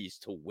QBs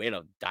to win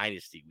a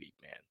dynasty league,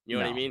 man. You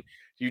know what I mean?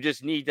 You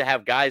just need to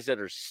have guys that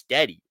are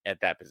steady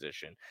at that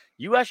position.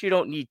 You actually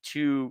don't need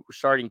 2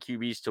 starting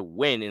QBs to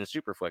win in a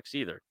superflex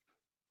either.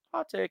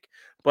 Hot take,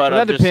 but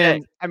that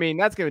depends. I mean,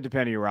 that's going to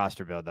depend on your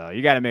roster build, though.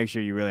 You got to make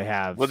sure you really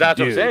have. Well, that's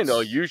what I'm saying, though.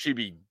 You should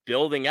be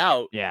building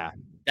out. Yeah,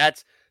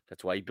 that's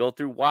why you build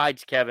through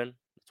wides, Kevin.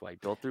 That's why you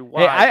build through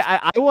wides. Hey,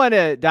 I won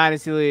a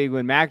dynasty league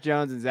when Mac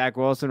Jones and Zach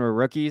Wilson were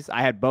rookies.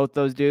 I had both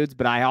those dudes,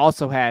 but I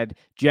also had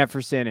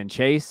Jefferson and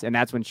Chase, and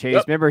that's when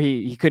Chase. Remember,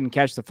 he couldn't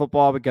catch the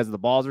football because the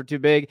balls were too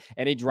big,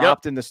 and he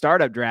dropped in the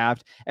startup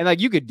draft. And like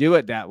you could do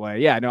it that way.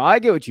 Yeah, no, I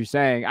get what you're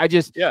saying. I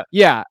just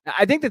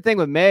I think the thing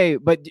with May,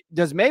 but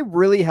does May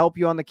really help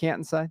you on the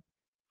Canton side?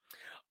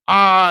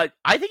 I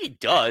think he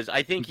does.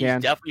 I think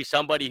he's definitely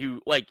somebody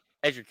who, like,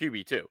 as your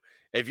QB too.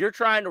 If you're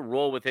trying to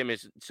roll with him,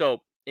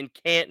 in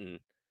Canton.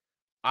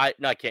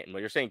 Not Canton. Well,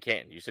 you're saying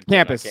Canton. You said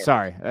campus. Canton.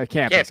 Sorry,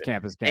 campus.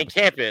 And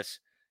campus,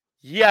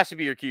 he has to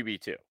be your QB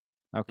too.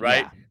 Okay,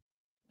 right?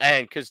 Yeah.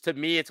 And because to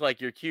me, it's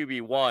like your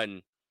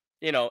QB1,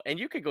 and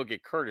you could go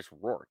get Curtis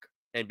Rourke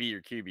and be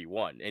your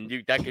QB1, and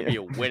that could be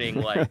a winning,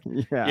 you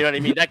know what I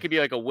mean? That could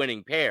be like a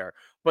winning pair.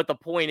 But the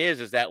point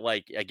is that,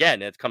 like,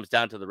 again, it comes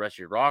down to the rest of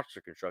your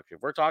roster construction.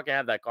 If we're talking to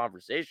have that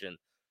conversation,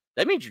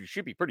 that means you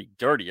should be pretty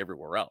dirty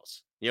everywhere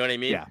else. You know what I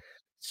mean? Yeah.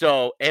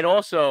 So, and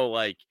also,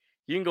 like,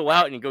 you can go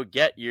out and go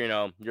get,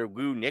 your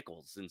Lou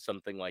Nichols and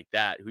something like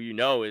that, who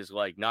is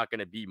like not going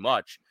to be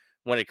much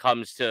when it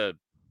comes to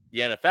the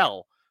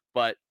NFL,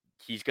 but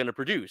he's going to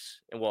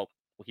produce. And well,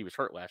 he was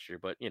hurt last year,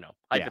 but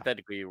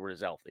hypothetically, he was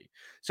healthy.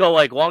 So,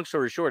 like, long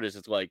story short is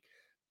it's like,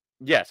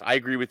 yes, I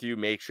agree with you.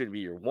 Make should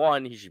be your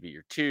 1, he should be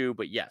your 2.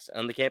 But yes,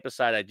 on the campus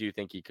side, I do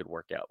think he could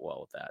work out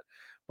well with that.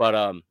 But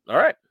all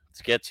right,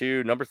 let's get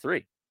to number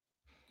 3.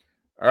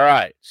 All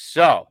right,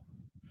 so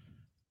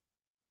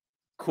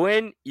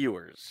Quinn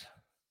Ewers.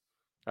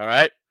 All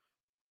right.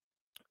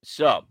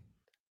 So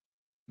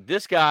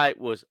this guy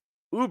was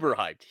uber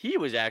hyped. He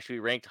was actually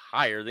ranked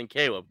higher than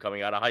Caleb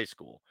coming out of high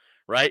school,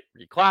 right?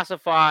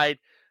 Reclassified,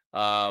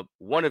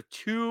 one of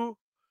 2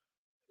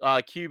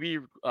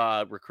 QB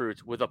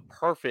recruits with a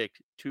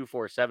perfect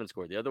 2.47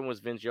 score. The other one was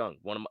Vince Young,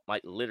 one of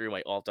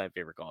my all-time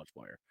favorite college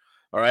player.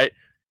 All right.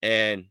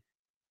 And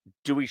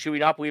should we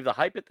not believe the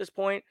hype at this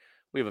point?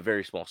 We have a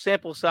very small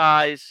sample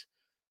size.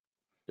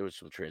 There was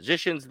some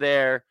transitions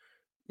there.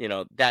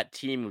 That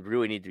team would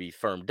really need to be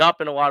firmed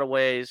up in a lot of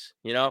ways,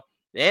 and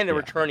they're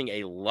returning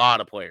a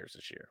lot of players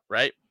this year,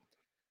 right?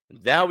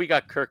 Now we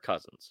got Kirk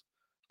Cousins,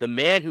 the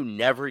man who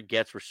never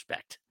gets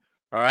respect.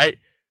 All right.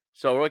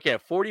 So we're looking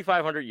at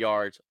 4,500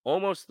 yards,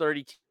 almost a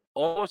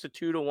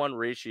 2-to-1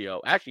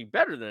 ratio, actually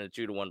better than a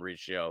 2-to-1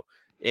 ratio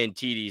in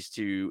TDs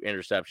to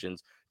interceptions,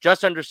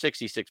 just under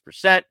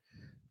 66%.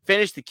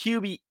 Finished the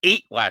QB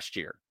 8 last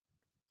year,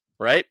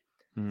 right?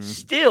 Mm-hmm.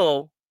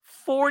 Still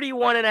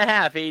 41.5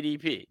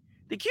 ADP.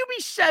 The QB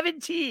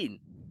 17,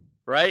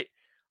 right?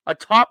 A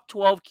top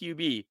 12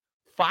 QB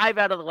 5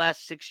 out of the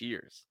last 6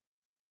 years,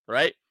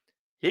 right?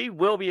 He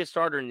will be a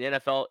starter in the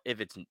NFL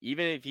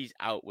even if he's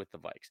out with the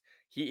Vikes.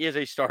 He is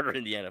a starter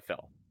in the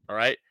NFL, all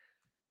right?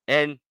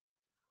 And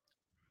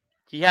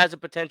he has a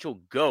potential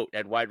GOAT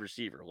at wide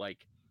receiver. Like,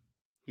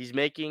 he's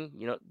making,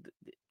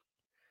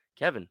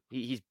 Kevin,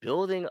 he's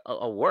building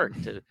a work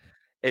to.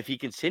 If he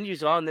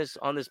continues on this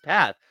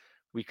path,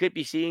 we could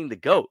be seeing the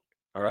GOAT,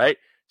 all right?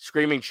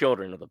 Screaming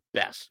children are the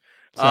best.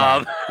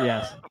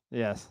 Yes.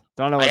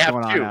 Don't know what's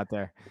going on out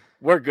there.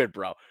 We're good,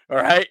 bro. All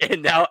right.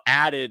 And now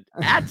added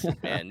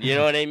man. You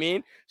know what I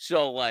mean?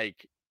 So,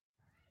 like,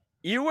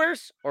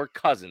 Ewers or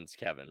Cousins,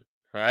 Kevin.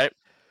 All right.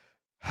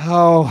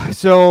 Oh,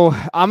 so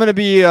I'm going to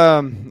be,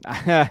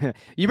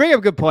 you bring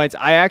up good points.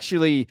 I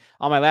actually,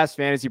 on my last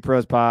Fantasy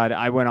Pros pod,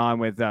 I went on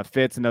with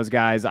Fitz and those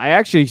guys. I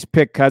actually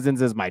picked Cousins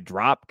as my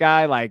drop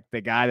guy, like the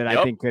guy that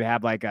I think could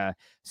have like a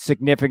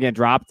significant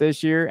drop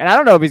this year. And I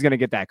don't know if he's going to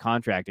get that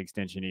contract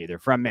extension either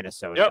from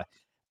Minnesota. Yep.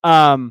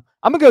 I'm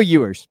going to go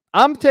Ewers.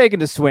 I'm taking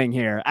the swing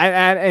here.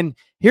 And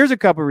here's a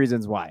couple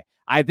reasons why.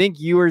 I think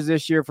Ewers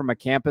this year from a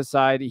campus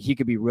side, he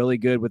could be really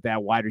good with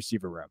that wide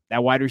receiver room.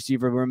 That wide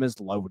receiver room is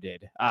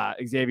loaded.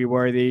 Xavier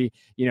Worthy,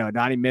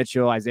 Donnie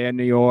Mitchell, Isaiah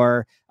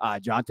Neyor,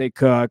 Jonte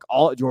Cook,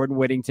 Jordan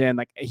Whittington.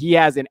 Like, he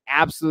has an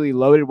absolutely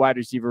loaded wide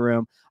receiver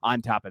room.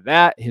 On top of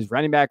that, his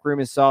running back room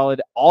is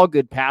solid. All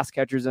good pass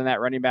catchers in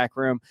that running back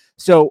room.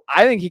 So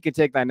I think he could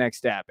take that next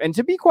step. And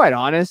to be quite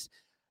honest,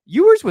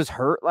 Ewers was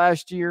hurt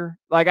last year.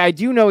 Like, I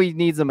do know he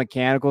needs the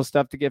mechanical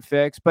stuff to get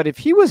fixed, but if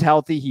he was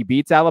healthy, he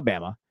beats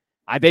Alabama.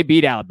 They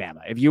beat Alabama.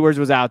 If Ewers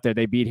was out there,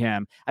 they beat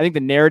him. I think the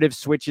narrative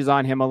switches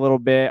on him a little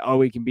bit. Oh,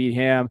 we can beat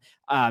him.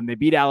 They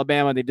beat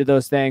Alabama. They did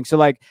those things. So,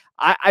 like,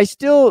 I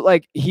still,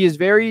 like, he is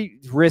very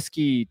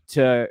risky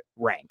to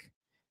rank.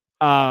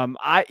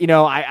 I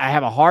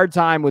have a hard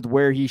time with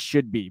where he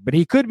should be, but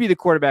he could be the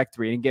quarterback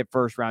 3 and get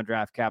first round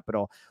draft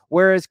capital.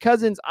 Whereas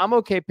Cousins, I'm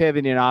okay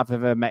pivoting off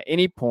of him at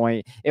any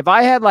point. If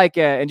I had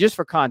and just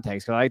for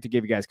context, because I like to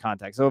give you guys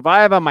context. So if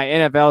I have on my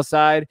NFL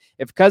side,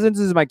 if Cousins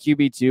is my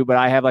QB2, but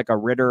I have like a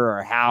Ritter or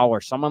a Howe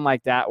or someone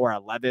like that, or a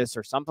Levis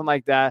or something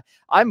like that,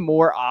 I'm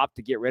more opt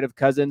to get rid of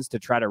Cousins to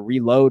try to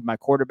reload my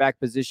quarterback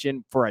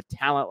position for a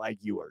talent like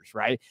Ewers,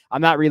 right?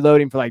 I'm not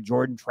reloading for like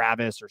Jordan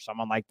Travis or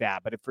someone like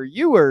that. But if for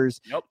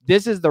Ewers,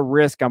 this is the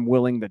risk I'm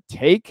willing to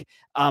take.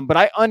 But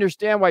I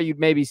understand why you'd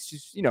maybe,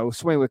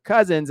 swing with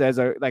Cousins as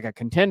a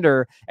contender,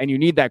 and you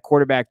need that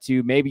quarterback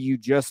too. Maybe you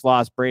just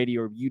lost Brady,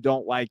 or you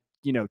don't like,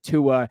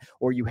 Tua,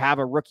 or you have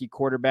a rookie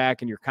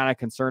quarterback and you're kind of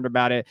concerned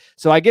about it.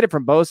 So I get it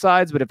from both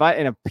sides, but if I,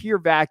 in a pure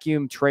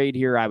vacuum trade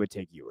here, I would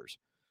take Ewers.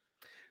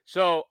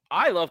 So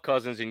I love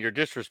Cousins, and your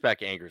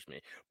disrespect angers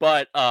me,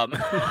 but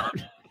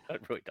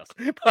it really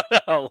doesn't.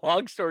 But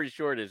long story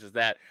short is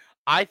that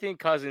I think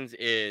Cousins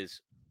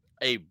is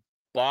a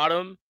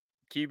bottom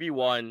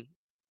QB1,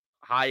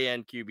 high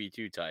end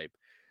QB2 type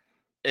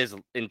is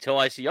until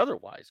I see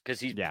otherwise, because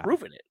he's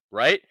proven it,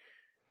 right?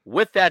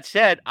 With that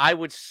said, I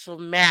would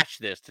smash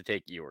this to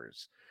take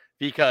Ewers,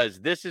 because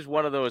this is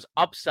one of those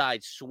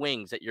upside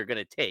swings that you're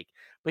going to take.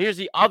 But here's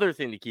the other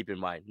thing to keep in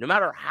mind. No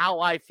matter how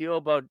I feel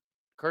about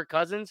Kirk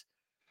Cousins,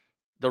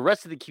 the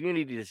rest of the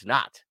community does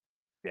not.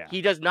 Yeah.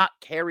 He does not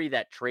carry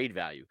that trade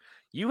value.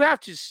 You have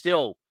to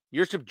still,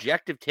 your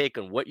subjective take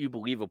on what you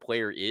believe a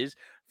player is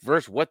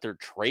versus what their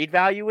trade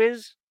value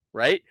is,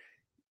 right?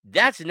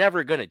 That's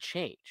never going to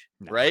change,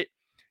 right?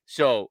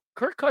 So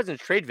Kirk Cousins'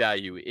 trade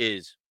value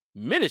is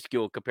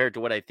minuscule compared to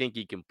what I think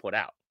he can put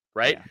out,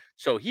 right? Yeah.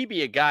 So he'd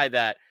be a guy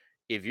that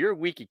if you're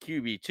weak at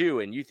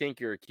QB2 and you think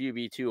you're a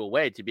QB2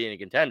 away to being a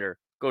contender,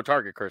 go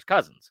target Kirk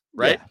Cousins,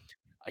 right?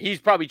 Yeah.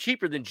 He's probably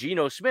cheaper than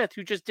Geno Smith,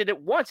 who just did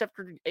it once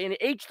after in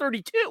age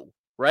 32,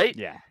 right?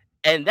 Yeah.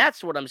 And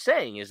that's what I'm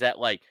saying is that,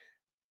 like,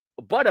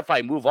 but if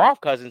I move off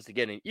Cousins to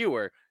get an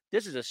Ewer,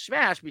 this is a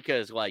smash,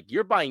 because, like,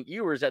 you're buying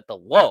Ewers at the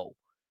low,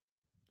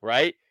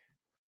 right?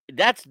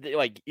 That's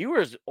like,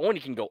 Ewers only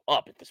can go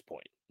up at this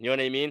point. You know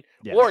what I mean?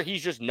 Yes. Or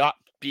he's just not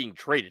being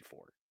traded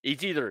for.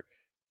 It's either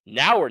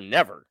now or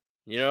never,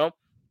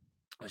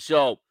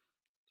 So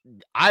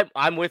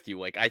I'm with you.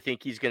 Like, I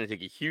think he's going to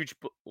take a huge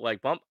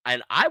bump.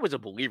 And I was a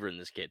believer in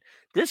this kid.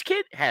 This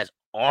kid has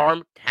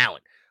arm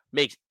talent,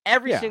 makes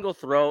every single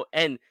throw,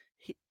 and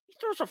he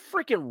throws a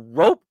freaking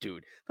rope,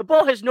 dude. The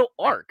ball has no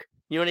arc.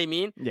 You know what I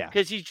mean? Yeah.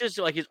 Because he's just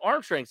like, his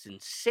arm strength's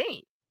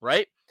insane,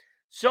 right?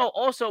 So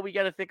also we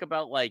got to think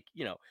about, like,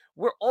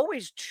 we're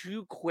always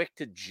too quick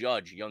to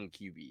judge young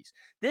QBs.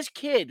 This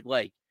kid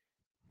like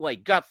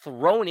got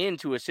thrown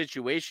into a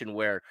situation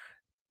where,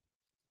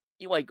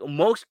 like,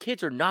 most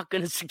kids are not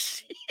going to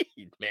succeed,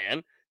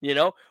 man.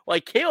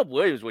 Like Caleb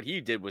Williams, what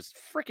he did was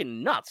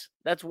freaking nuts.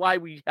 That's why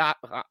we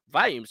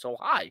value him so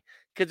high,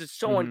 because it's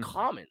so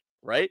uncommon,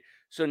 right?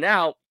 So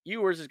now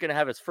Ewers is going to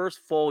have his first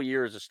full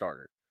year as a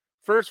starter,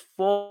 first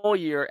full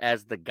year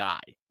as the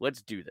guy.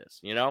 Let's do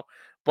this,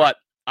 But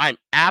I'm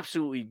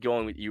absolutely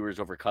going with Ewers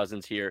over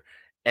Cousins here,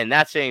 and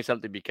that's saying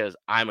something because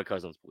I'm a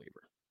Cousins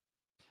believer.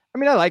 I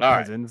mean, I like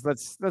Cousins. Right.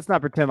 Let's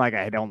not pretend like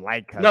I don't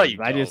like Cousins. No, you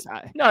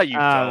don't. You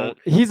don't.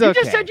 He's okay.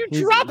 You just said you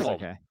drop him.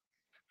 Okay.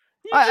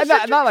 You just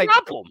said you like,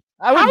 drop him.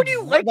 How do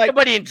you like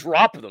somebody and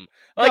drop them?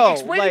 Like,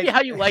 explain to me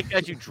how you like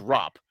as you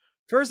drop.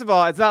 First of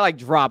all, it's not like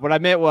drop. What I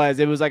meant was,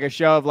 it was like a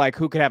show of like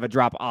who could have a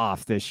drop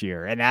off this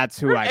year, and that's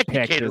who I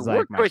picked. As like,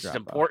 work choice is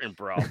important,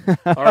 bro.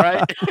 All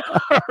right,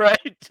 all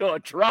right. So a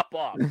drop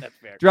off. That's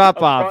fair.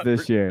 Drop off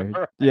this year.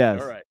 Right,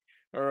 yes.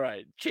 All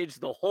right. Change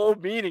the whole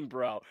meaning,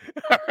 bro.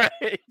 All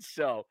right.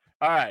 So,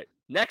 all right.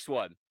 Next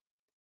one.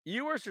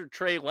 Ewers or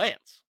Trey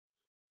Lance.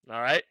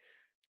 All right.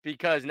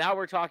 Because now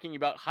we're talking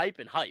about hype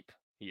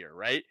here,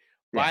 right?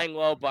 Yeah.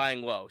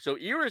 Buying low. So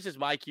Ewers is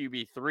my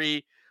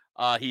QB3.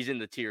 He's in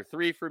the tier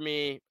 3 for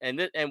me.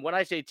 And when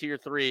I say tier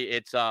 3,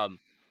 it's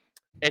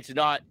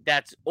not,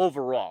 that's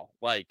overall,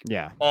 like,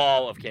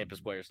 all of campus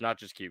players, not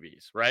just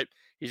QBs, right?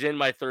 He's in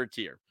my 3rd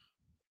tier.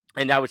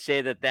 And I would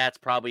say that that's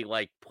probably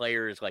like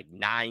players like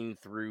 9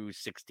 through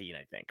 16,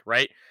 I think,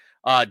 right?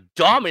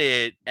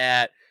 Dominated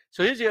at,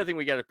 so here's the other thing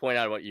we got to point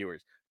out about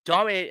Ewers.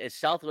 Dominated at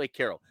South Lake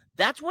Carroll.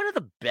 That's one of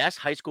the best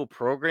high school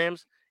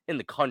programs in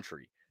the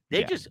country.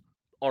 They just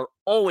are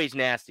always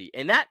nasty,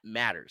 and that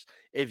matters.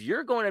 If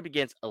you're going up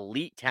against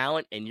elite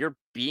talent and you're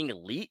being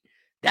elite,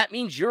 that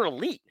means you're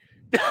elite,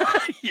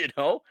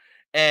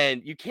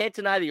 and you can't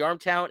deny the arm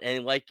talent.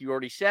 And like you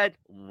already said,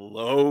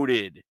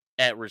 loaded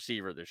at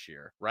receiver this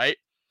year, right?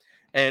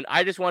 And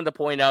I just wanted to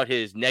point out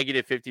his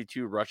negative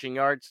 52 rushing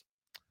yards.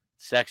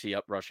 Sexy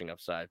rushing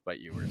upside by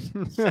Ewers.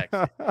 Sexy.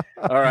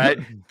 All right.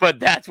 But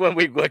that's when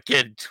we look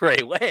at Trey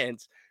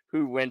Lance,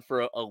 who went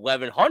for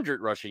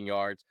 1,100 rushing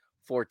yards,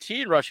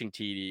 14 rushing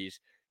TDs.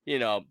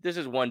 This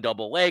is one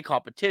AA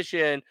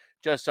competition,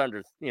 just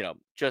under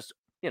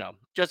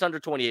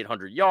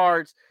 2,800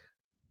 yards,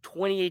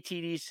 28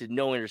 TDs to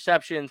no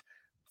interceptions.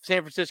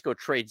 San Francisco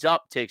trades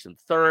up, takes him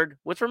third.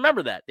 Let's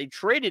remember that. They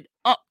traded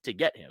up to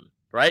get him,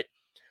 right?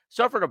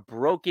 Suffered a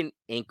broken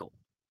ankle.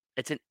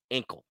 It's an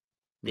ankle.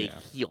 They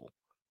heal.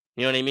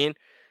 You know what I mean?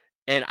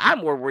 And I'm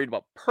more worried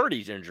about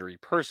Purdy's injury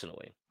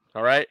personally.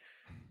 All right.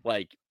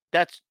 Like,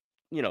 that's,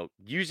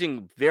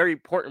 using very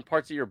important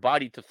parts of your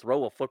body to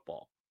throw a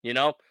football,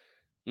 Now,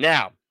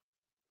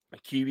 a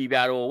QB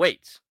battle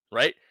awaits,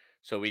 right?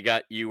 So we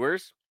got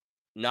Ewers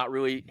not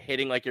really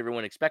hitting like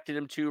everyone expected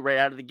him to right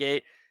out of the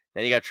gate.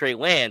 Then you got Trey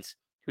Lance,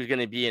 who's going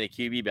to be in a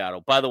QB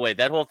battle. By the way,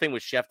 that whole thing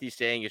with Shefty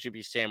saying it should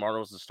be Sam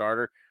Arnold as the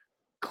starter,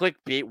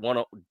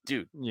 clickbait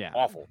dude,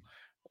 awful.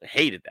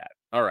 Hated that.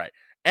 All right.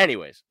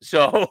 Anyways,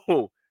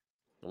 so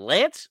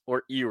Lance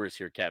or Ewers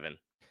here, Kevin?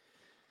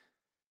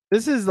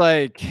 This is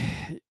like,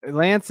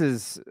 Lance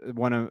is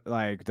one of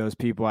like those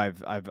people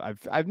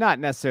I've not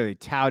necessarily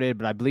touted,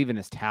 but I believe in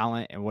his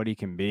talent and what he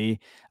can be.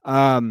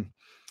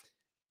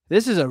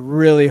 This is a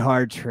really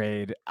hard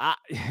trade.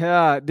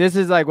 This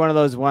is like one of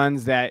those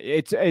ones that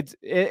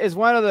it's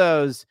one of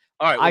those.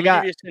 All right, let me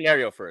give you a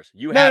scenario first.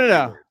 You have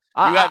Ewers.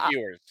 You have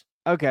Ewers.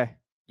 Okay.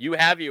 You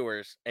have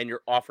Ewers, and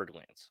you're offered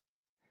Lance.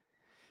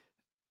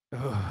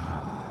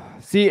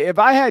 See, if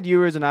I had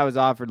Ewers and I was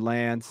offered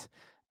Lance,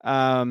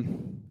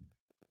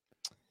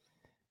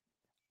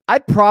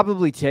 I'd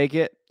probably take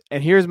it.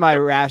 And here's my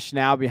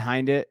rationale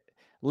behind it.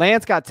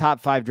 Lance got top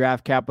 5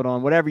 draft capital,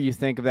 and whatever you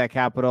think of that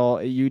capital,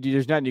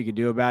 there's nothing you can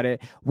do about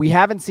it. We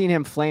haven't seen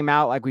him flame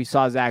out like we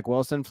saw Zach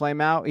Wilson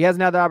flame out. He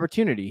hasn't had the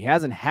opportunity. He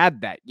hasn't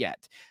had that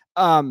yet.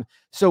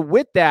 So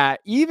with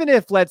that, even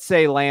if, let's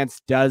say,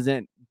 Lance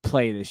doesn't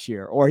play this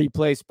year, or he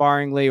plays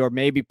sparingly, or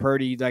maybe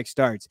Purdy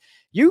starts,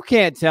 you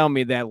can't tell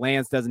me that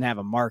Lance doesn't have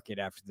a market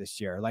after this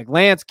year. Like,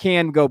 Lance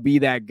can go be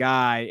that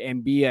guy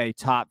and be a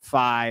top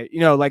 5,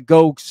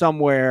 go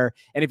somewhere.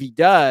 And if he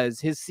does,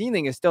 his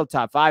ceiling is still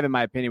top 5, in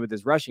my opinion, with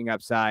his rushing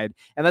upside.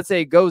 And let's say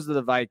he goes to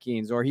the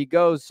Vikings, or he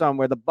goes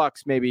somewhere, the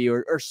Bucks maybe,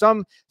 or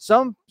some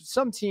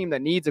team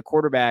that needs a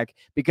quarterback,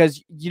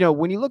 because,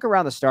 when you look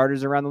around the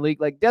starters around the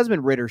league, like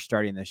Desmond Ridder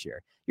starting this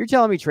year, you're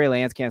telling me Trey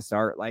Lance can't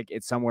start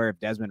it's somewhere if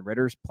Desmond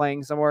Ritter's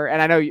playing somewhere.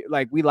 And I know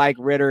we like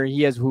Ridder,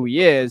 he is who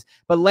he is,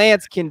 but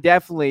Lance can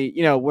definitely,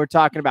 we're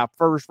talking about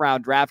first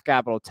round draft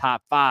capital,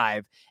 top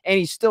 5, and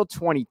he's still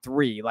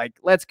 23.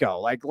 Let's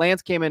go.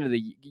 Lance came into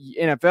the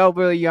NFL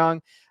really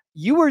young.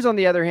 Ewers, on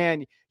the other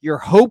hand, you're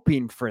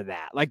hoping for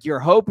that. You're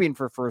hoping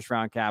for first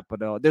round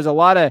capital. There's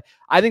I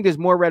think there's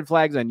more red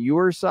flags on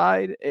your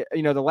side.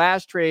 The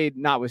last trade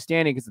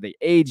notwithstanding because of the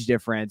age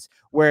difference,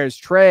 whereas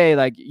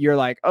Trey,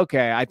 you're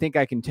okay, I think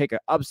I can take an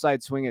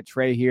upside swing at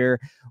Trey here.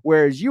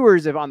 Whereas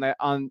Ewers, if on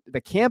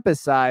the campus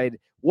side,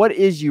 what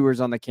is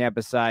Ewers on the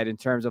campus side in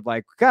terms of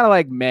kind of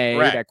like May,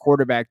 right, that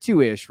quarterback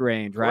 2-ish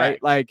range, right?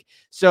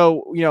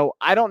 So,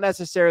 I don't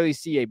necessarily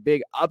see a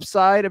big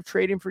upside of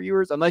trading for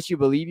Ewers unless you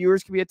believe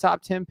Ewers can be a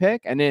top 10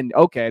 pick. And then,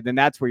 okay, then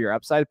that's where your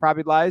upside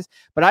probably lies.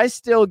 But I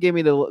still give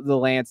me the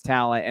Lance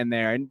talent in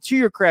there. And to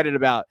your credit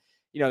about,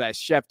 that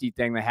Shefty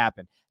thing that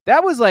happened,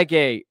 that was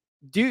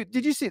dude,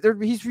 did you see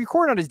he's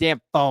recording on his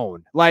damn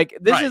phone?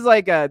 This is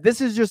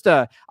this is just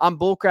I'm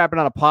bullcrapping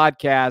on a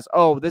podcast.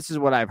 Oh, this is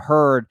what I've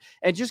heard.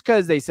 And just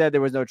because they said there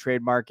was no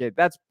trade market,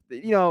 that's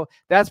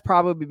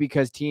probably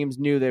because teams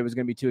knew that it was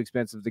going to be too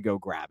expensive to go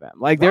grab him.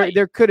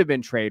 There could have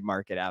been trade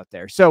market out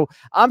there. So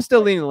I'm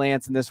still leaning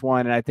Lance in this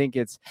one. And I think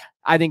it's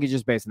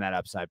just based on that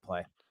upside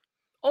play.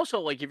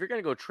 Also, if you're going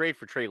to go trade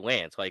for Trey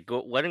Lance,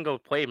 go let him go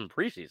play him in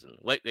preseason.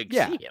 See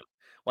him.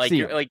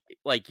 You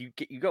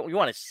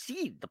want to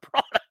see the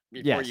product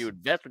before you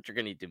invest what you're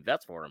going to need to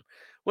invest for him.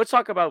 Let's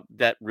talk about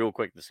that real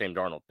quick, the Sam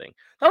Darnold thing.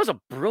 That was a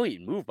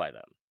brilliant move by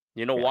them.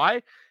 You know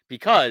why?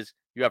 Because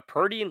you have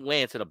Purdy and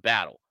Lance in a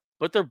battle,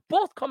 but they're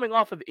both coming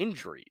off of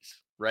injuries,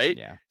 right?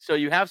 Yeah. So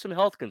you have some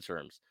health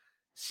concerns.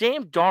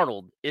 Sam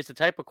Darnold is the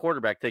type of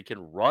quarterback that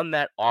can run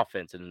that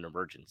offense in an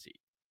emergency.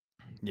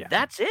 Yeah.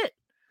 That's it.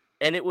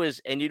 And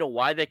you know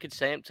why they could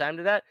say time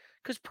to that?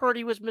 Because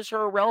Purdy was Mr.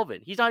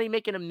 Irrelevant. He's not even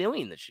making $1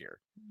 million this year.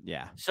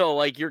 Yeah.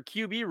 So your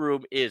QB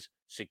room is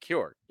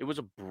secure. It was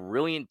a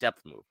brilliant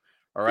depth move.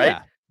 All right.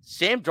 Yeah.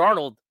 Sam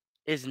Darnold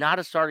is not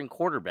a starting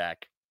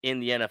quarterback in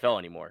the NFL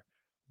anymore,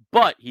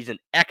 but he's an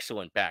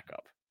excellent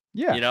backup.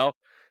 Yeah.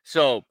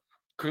 So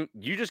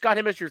you just got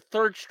him as your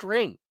third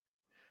string.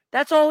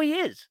 That's all he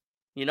is.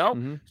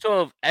 Mm-hmm.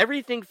 So if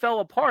everything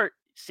fell apart,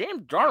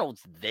 Sam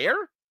Darnold's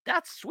there.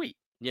 That's sweet.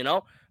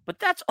 But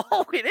that's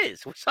all it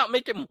is. Let's not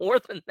make it more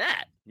than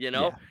that.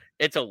 Yeah.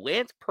 It's a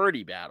Lance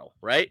Purdy battle,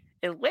 right?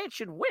 And Lance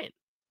should win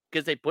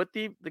because they put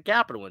the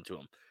capital into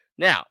him.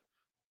 Now,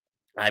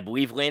 I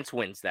believe Lance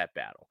wins that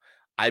battle.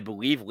 I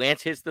believe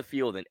Lance hits the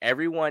field, and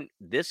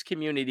this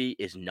community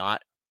is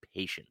not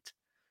patient.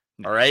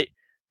 All right?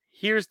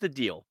 Here's the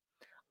deal.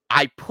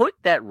 I put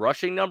that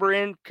rushing number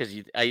in because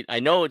I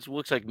know it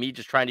looks like me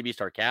just trying to be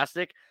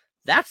sarcastic.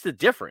 That's the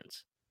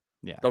difference.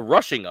 Yeah. The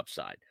rushing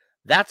upside.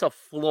 That's a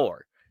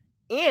floor.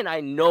 And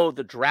I know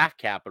the draft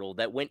capital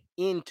that went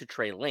into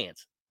Trey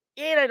Lance.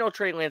 And I know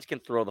Trey Lance can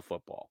throw the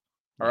football.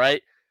 All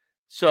right.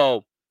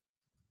 So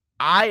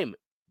I am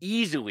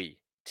easily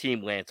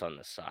Team Lance on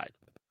this side.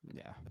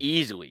 Yeah.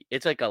 Easily.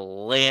 It's like a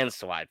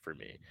landslide for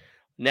me.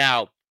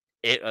 Now,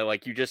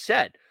 like you just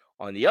said,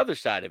 on the other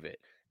side of it,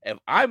 if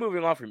I'm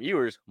moving on from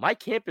Ewers, my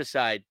campus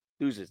side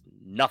loses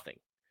nothing.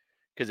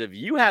 Because if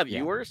you have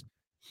Ewers,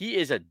 he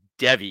is a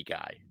Devy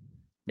guy.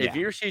 If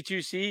you're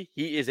C2C,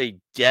 he is a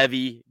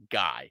Devy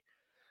guy.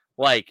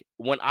 Like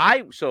when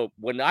I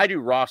do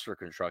roster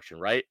construction,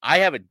 right? I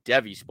have a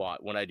Devy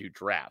spot when I do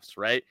drafts,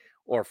 right?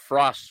 Or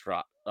frost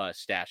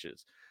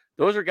stashes.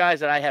 Those are guys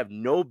that I have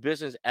no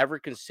business ever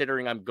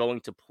considering I'm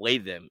going to play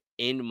them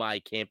in my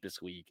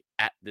campus league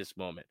at this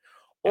moment.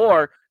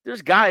 Or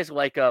there's guys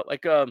like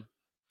Johnson,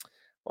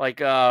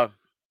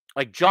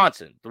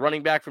 the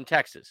running back from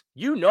Texas.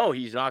 You know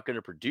he's not going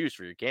to produce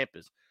for your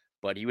campus,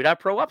 but he would have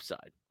pro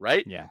upside,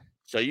 right? Yeah.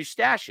 So you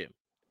stash him.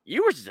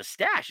 Ewers is a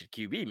stash at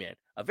QB, man.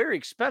 A very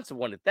expensive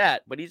one at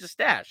that, but he's a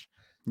stash.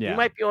 Yeah. He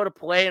might be able to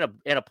play in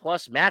a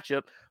plus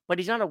matchup, but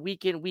he's not a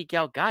week in, week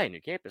out guy on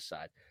your campus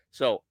side.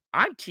 So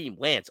I'm Team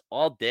Lance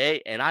all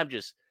day, and I'm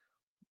just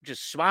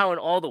smiling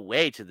all the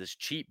way to this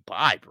cheap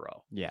buy,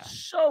 bro. Yeah.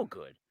 So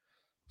good.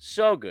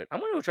 So good. I'm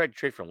going to go try to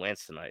trade for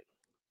Lance tonight.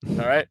 All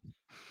right.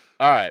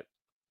 All right.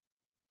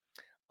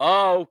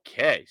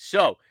 Okay.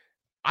 So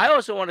I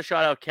also want to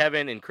shout out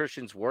Kevin and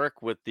Christian's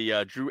work with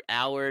the Drew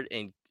Allard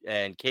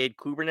and Cade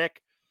Kubernick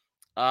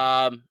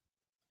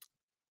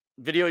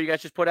video you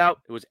guys just put out.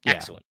 It was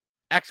excellent.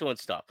 Excellent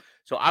stuff.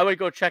 So I would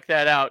go check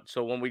that out.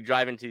 So when we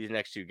drive into these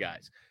next two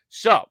guys.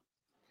 So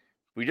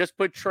we just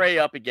put Trey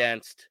up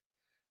against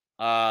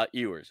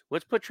Ewers.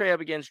 Let's put Trey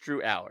up against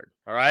Drew Allard.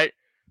 All right.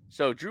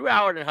 So Drew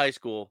Allard in high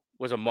school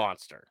was a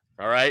monster.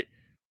 All right.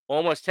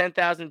 Almost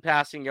 10,000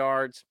 passing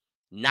yards,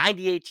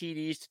 98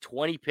 TDs to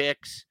 20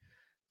 picks.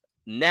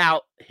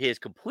 Now, his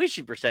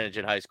completion percentage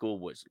in high school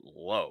was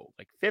low,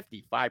 like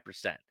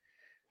 55%.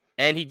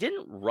 And he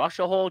didn't rush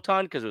a whole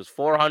ton because it was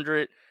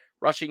 400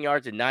 rushing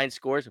yards and 9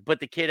 scores, but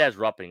the kid has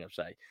roughing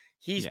upside.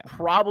 He's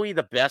probably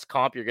the best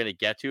comp you're going to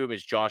get to him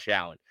is Josh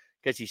Allen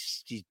because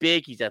he's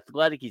big, he's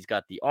athletic, he's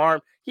got the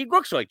arm. He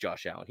looks like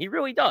Josh Allen. He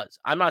really does.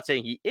 I'm not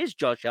saying he is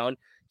Josh Allen.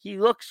 He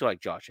looks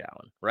like Josh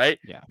Allen, right?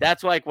 Yeah.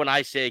 That's like when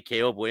I say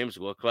Caleb Williams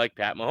look like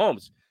Pat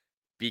Mahomes.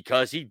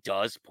 Because he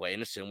does play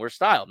in a similar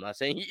style. I'm not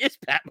saying he is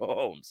Pat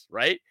Mahomes,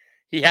 right?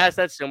 He has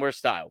that similar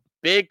style.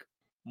 Big,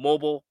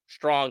 mobile,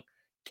 strong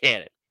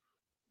cannon.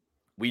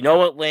 We know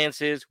what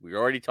Lance is. We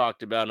already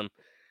talked about him.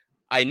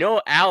 I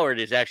know Allard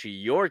is actually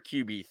your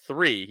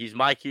QB3. He's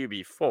my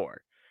QB4.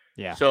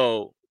 Yeah.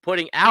 So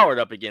putting Allard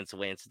up against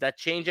Lance, does that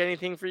change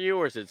anything for you,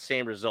 or is it the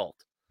same result?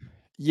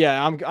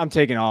 Yeah, I'm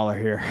taking Aller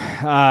here.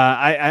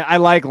 I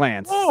like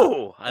Lance.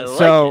 Oh, I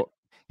like it.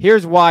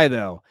 Here's why,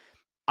 though.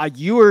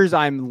 Ewers,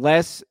 I'm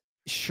less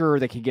sure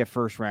they can get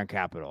first round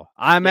capital.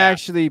 I'm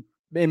actually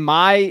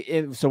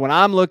so when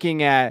I'm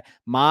looking at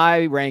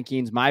my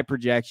rankings, my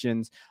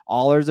projections,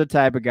 Aller's the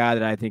type of guy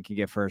that I think can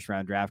get first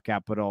round draft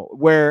capital.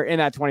 Where in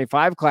that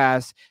 25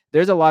 class,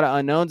 there's a lot of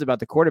unknowns about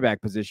the quarterback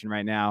position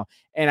right now.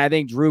 And I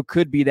think Drew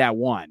could be that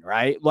one,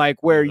 right?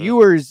 Like where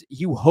Ewers,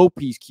 you hope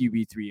he's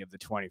QB3 of the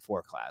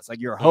 24 class.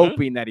 Like you're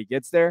hoping that he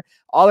gets there.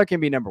 Aller can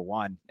be number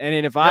one.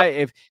 And if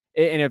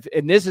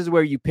this is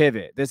where you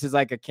pivot, this is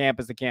like a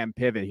campus to camp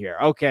pivot here.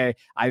 Okay.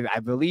 I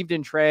believed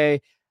in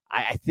Trey.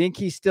 I think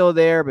he's still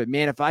there, but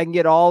man, if I can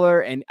get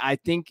Aller, and I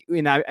think,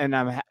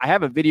 I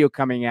have a video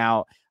coming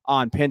out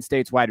on Penn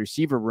State's wide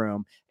receiver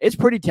room. It's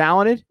pretty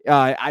talented.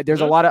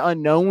 There's a lot of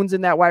unknowns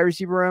in that wide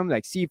receiver room,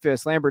 like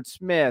Cephas, Lambert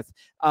Smith.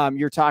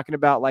 You're talking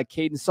about like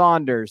Caden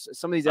Saunders,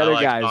 some of these other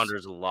guys.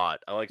 Saunders a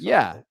lot. I like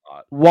Saunders a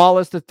lot.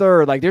 Wallace the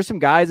third. Like there's some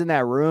guys in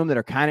that room that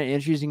are kind of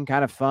interesting,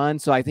 kind of fun.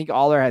 So I think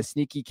Aller has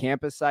sneaky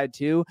campus side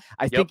too.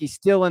 I think he's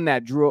still in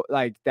that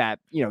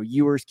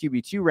Ewers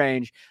QB2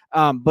 range.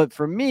 But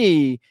for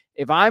me,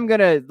 if I'm going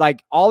to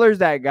Aller's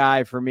that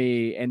guy for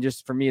me, and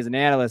just for me as an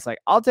analyst,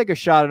 I'll take a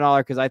shot at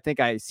Aller because I think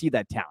I see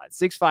that talent.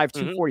 6'5",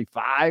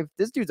 245.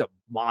 This dude's a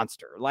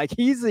monster.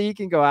 He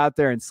can go out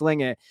there and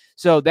sling it.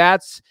 So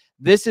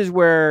this is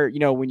where,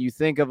 when you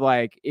think of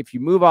if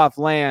you move off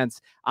Lance,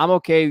 I'm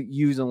okay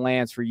using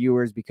Lance for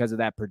Ewers because of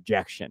that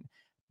projection.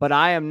 But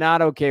I am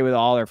not okay with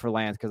Aller for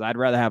Lance because I'd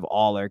rather have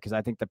Aller because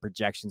I think the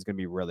projection is going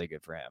to be really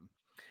good for him.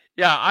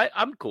 Yeah,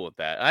 I'm cool with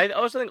that. I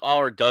also think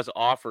Aller does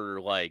offer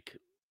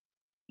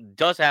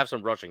does have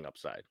some rushing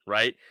upside,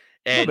 right?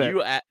 And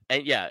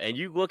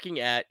you looking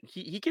at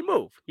he can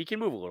move. He can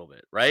move a little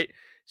bit, right?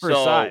 For his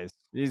size.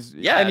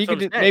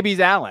 Maybe he's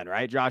Allen,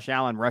 right? Josh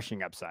Allen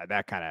rushing upside,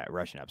 that kind of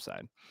rushing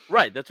upside.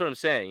 Right. That's what I'm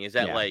saying. Is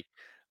that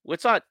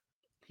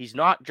he's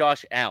not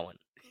Josh Allen.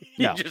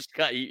 He just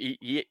got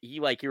he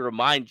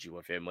reminds you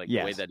of him,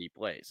 the way that he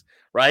plays,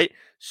 right?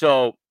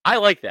 So I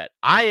like that.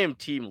 I am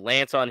Team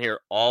Lance on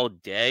here all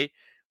day.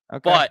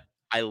 Okay. But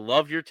I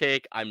love your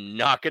take. I'm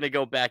not going to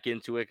go back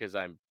into it because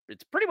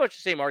it's pretty much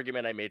the same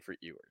argument I made for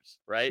Ewers,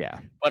 right? Yeah.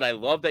 But I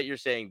love that you're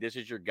saying this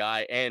is your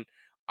guy. And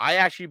I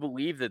actually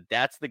believe that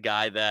that's the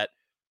guy that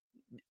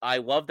I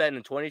love that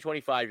in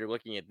 2025, you're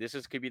looking at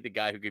could be the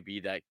guy who could be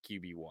that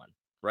QB1,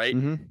 right?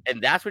 Mm-hmm.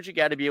 And that's what you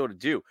got to be able to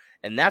do.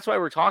 And that's why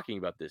we're talking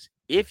about this.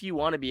 If you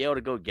want to be able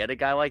to go get a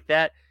guy like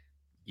that,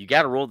 you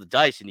got to roll the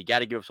dice and you got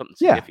to give up something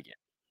significant.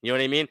 You know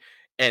what I mean?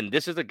 And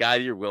this is a guy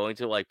that you're willing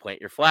to like plant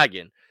your flag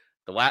in.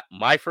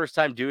 My first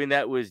time doing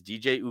that was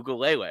DJ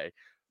Ukulele.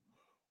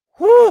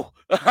 Whoo!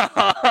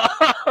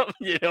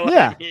 You know what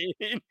I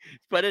mean?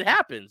 But it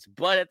happens.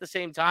 But at the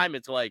same time,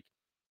 it's like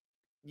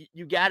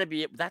you got to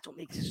be. That's what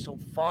makes it so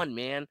fun,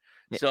 man.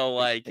 So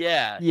like, you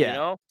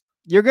know.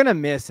 You're going to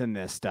miss in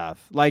this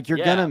stuff. Like you're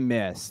going to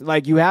miss.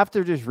 Like you have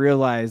to just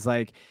realize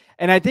like,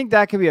 and I think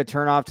that could be a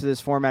turnoff to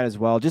this format as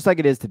well, just like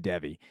it is to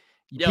Devy.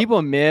 Yep.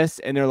 People miss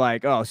and they're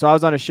like, oh, so I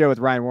was on a show with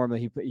Ryan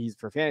Wormley. He's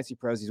for Fantasy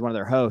Pros. He's one of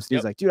their hosts.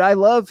 He's like, dude, I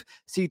love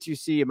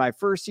C2C. In my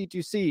first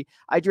C2C,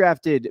 I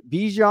drafted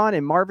Bijan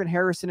and Marvin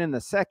Harrison in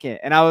the second.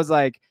 And I was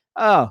like,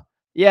 oh,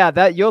 yeah,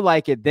 that you'll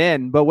like it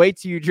then. But wait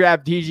till you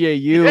draft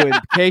DJU and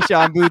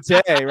Kayshon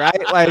Boutte,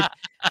 right? Like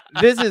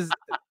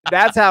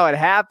that's how it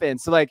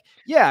happens. So like,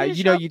 yeah,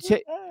 you know,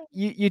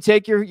 you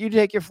take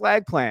your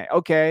flag plant.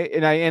 Okay.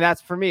 And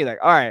that's for me. Like,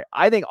 all right,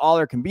 I think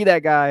Aller can be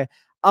that guy.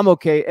 I'm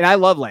okay. And I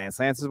love Lance.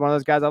 Lance is one of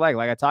those guys I like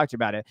I talked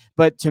about it.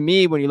 But to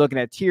me, when you're looking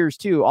at tiers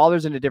too,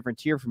 Aller's in a different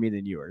tier for me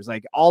than yours.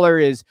 Like Aller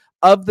is,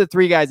 of the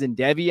three guys in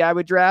Devy I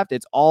would draft,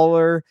 it's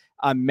Aller,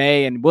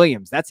 May, and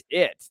Williams. That's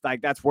it.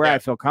 Like that's where I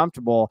feel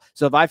comfortable.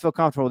 So if I feel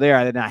comfortable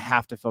there, then I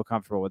have to feel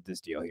comfortable with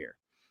this deal here.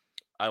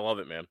 I love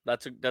it, man.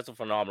 That's a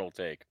phenomenal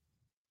take.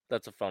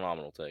 That's a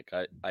phenomenal take.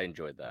 I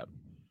enjoyed that.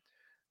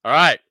 All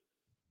right.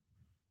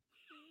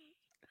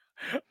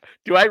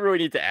 Do I really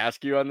need to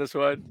ask you on this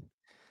one?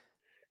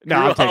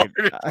 No, I'm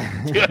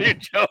taking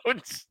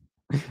Jones.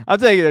 I'm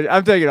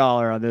taking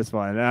Aller on this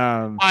one.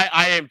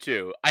 I am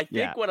too. I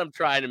think what I'm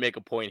trying to make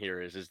a point here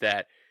is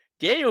that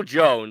Daniel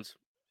Jones,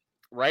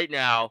 right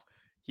now,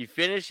 he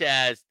finished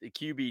as the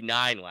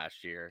QB9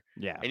 last year.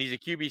 Yeah. And he's a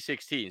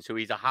QB16. So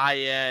he's a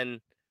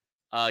high-end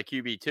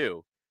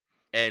QB2.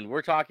 And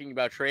we're talking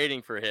about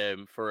trading for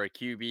him for a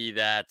QB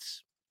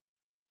that's,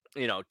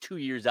 2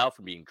 years out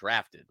from being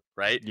drafted,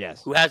 right?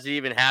 Yes. Who hasn't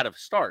even had a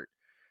start.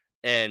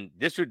 And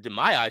this would, in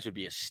my eyes, would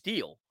be a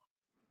steal,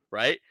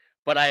 right?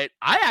 But I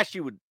actually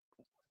would,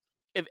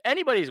 if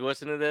anybody's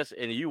listening to this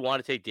and you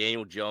want to take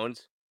Daniel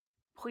Jones,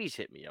 please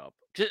hit me up.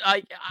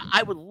 I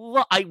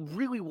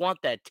really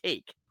want that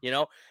take,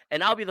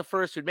 and I'll be the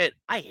first to admit,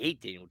 I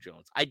hate Daniel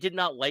Jones. I did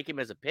not like him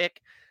as a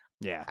pick.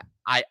 Yeah.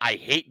 I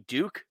hate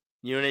Duke.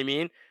 You know what I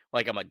mean?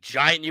 Like I'm a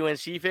giant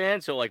UNC fan.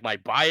 So like my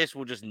bias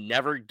will just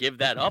never give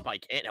that up. I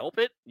can't help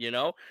it,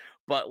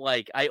 but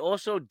like, I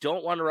also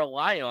don't want to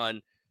rely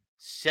on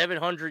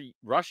 700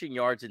 rushing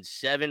yards and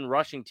 7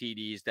 rushing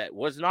TDs that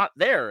was not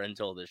there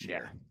until this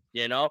year,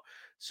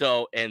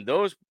 So, and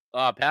those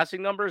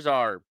passing numbers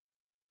are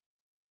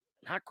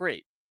not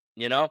great,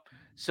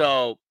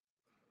 So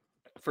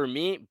for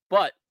me,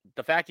 but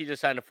the fact he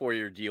just signed a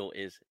 4-year deal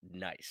is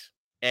nice.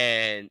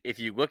 And if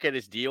you look at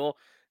his deal,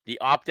 the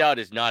opt-out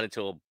is not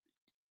until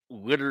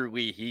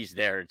literally he's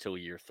there until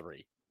year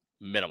 3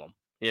 minimum,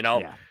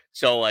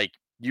 So like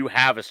you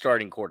have a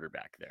starting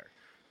quarterback there.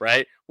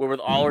 Right? Where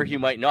with Aller, he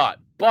might not.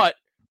 But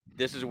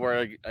this is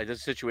where this is a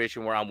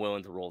situation where I'm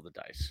willing to roll the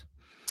dice.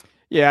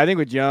 Yeah, I think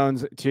with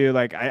Jones, too,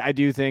 like I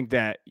do think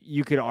that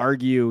you could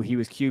argue he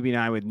was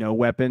QB9 with no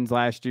weapons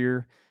last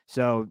year.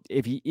 So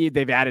if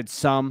they've added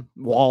some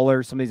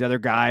Waller, some of these other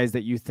guys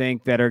that you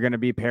think that are going to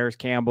be Paris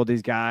Campbell,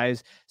 these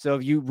guys. So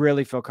if you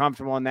really feel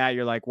comfortable on that,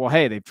 you're like, well,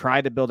 hey, they've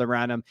tried to build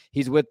around him.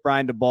 He's with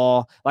Brian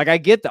DeBall. Like I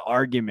get the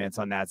arguments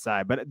on that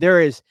side, but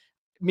there is.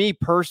 Me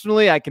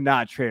personally, I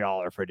cannot trade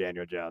Aller for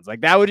Daniel Jones.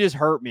 Like that would just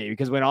hurt me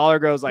because when Aller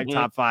goes like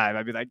top 5,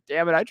 I'd be like,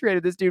 damn it, I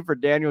traded this dude for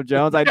Daniel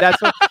Jones. Like that's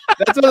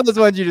one of those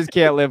ones you just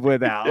can't live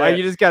without. Like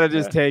you just gotta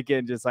just take it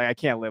and just like I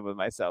can't live with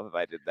myself if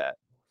I did that.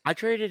 I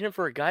traded him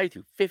for a guy who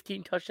threw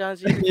 15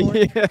 touchdowns. All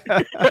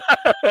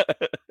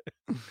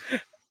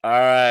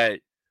right.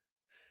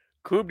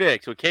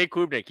 Klubnik. So K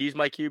Klubnik, he's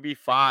my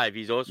QB5.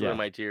 He's also in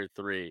my tier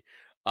 3.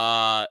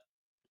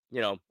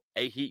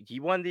 He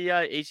won the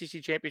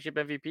ACC championship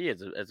MVP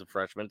as a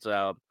freshman,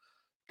 so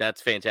that's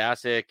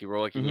fantastic.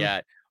 We're looking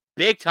at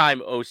big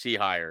time OC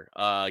hire.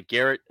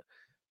 Garrett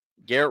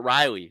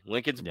Riley,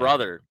 Lincoln's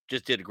brother,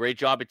 just did a great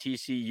job at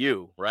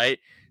TCU, right?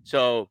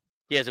 So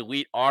he has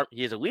elite arm.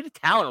 He has elite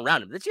talent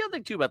around him. That's the other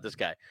thing too about this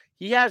guy.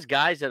 He has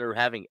guys that are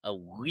having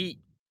elite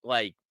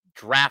like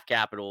draft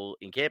capital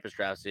in campus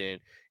drafts in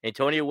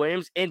Antonio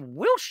Williams, and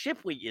Will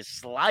Shipley is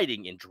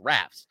sliding in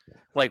drafts.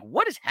 Like,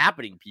 what is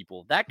happening,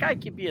 people? That guy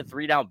can be a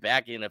 3-down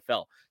back in the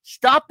NFL.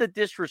 Stop the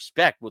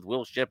disrespect with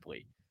Will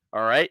Shipley.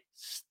 All right?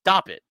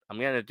 Stop it. I'm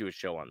going to do a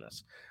show on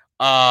this.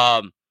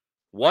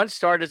 One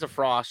start as a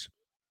Frost,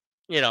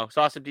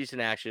 saw some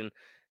decent action.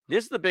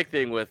 This is the big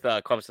thing with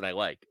Clemson I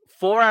like.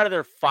 4 out of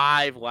their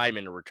 5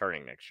 linemen are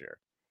returning next year.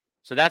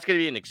 So that's going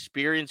to be an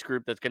experienced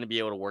group that's going to be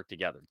able to work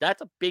together.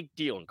 That's a big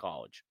deal in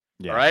college.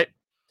 Yeah. All right.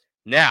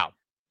 Now,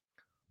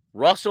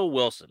 Russell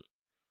Wilson.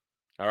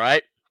 All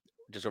right.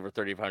 just over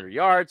 3,500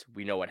 yards.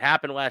 We know what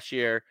happened last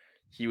year.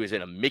 He was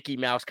in a Mickey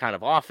Mouse kind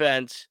of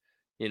offense.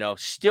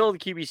 Still the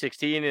QB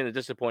 16 in a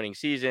disappointing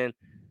season.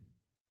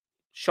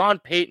 Sean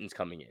Payton's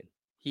coming in.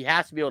 He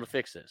has to be able to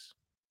fix this,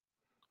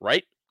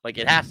 right? Like,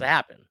 it has to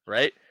happen,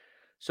 right?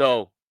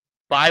 So,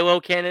 buy low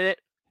candidate,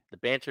 the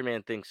banter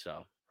man thinks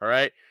so, all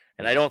right?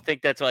 And I don't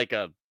think that's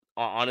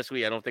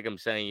honestly, I don't think I'm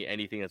saying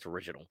anything that's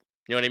original.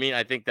 You know what I mean?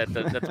 I think that's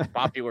a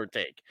popular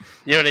take.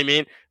 You know what I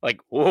mean?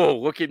 Like, whoa,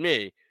 look at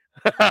me.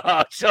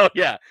 So,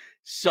 yeah,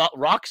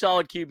 rock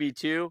solid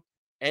QB2,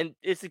 and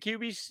it's the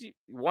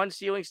QB1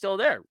 ceiling still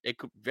there. It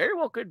very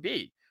well could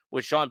be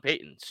with Sean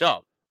Payton.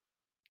 So,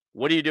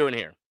 what are you doing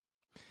here?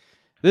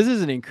 This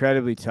is an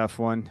incredibly tough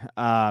one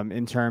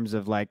in terms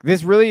of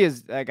this really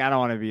is I don't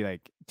want to be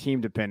team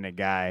dependent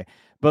guy,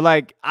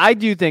 but I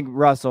do think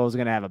Russell is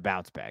going to have a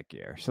bounce back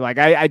year. So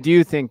I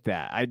do think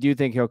that. I do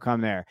think he'll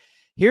come there.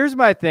 Here's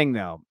my thing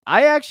though.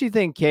 I actually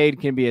think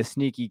Cade can be a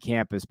sneaky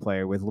campus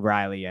player with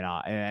Riley in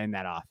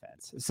that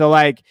offense. So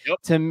yep.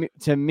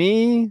 to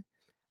me,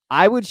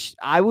 I would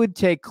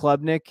take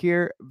Klubnik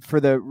here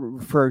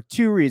for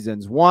two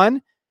reasons.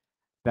 One,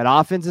 that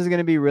offense is going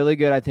to be really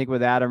good, I think,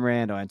 with Adam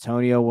Randall,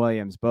 Antonio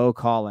Williams, Bo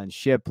Collins,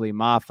 Shipley,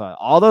 Maffa,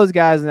 all those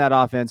guys in that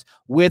offense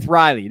with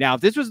Riley. Now,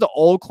 if this was the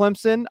old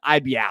Clemson,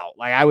 I'd be out.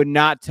 I would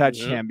not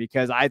touch him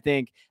because I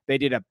think they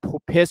did a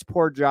piss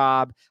poor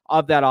job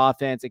of that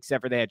offense,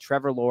 except for they had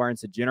Trevor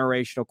Lawrence, a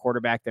generational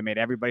quarterback that made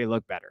everybody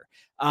look better.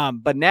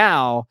 But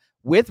now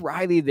with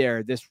Riley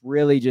there, this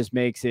really just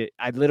makes it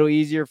a little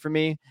easier for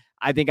me.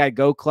 I think I'd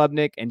go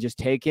Klubnik and just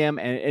take him.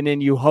 And then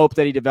you hope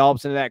that he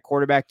develops into that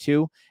quarterback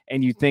too.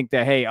 And you think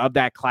that, hey, of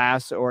that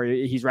class, or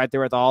he's right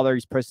there with Aller,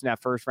 he's pushing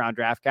that first round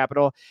draft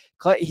capital.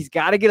 He's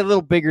got to get a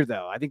little bigger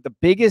though. I think the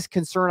biggest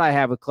concern I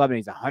have with Klubnik,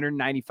 he's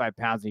 195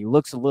 pounds and he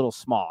looks a little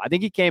small. I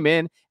think he came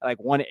in at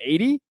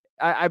 180,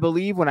 I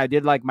believe, when I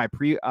did my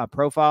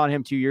profile on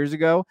him 2 years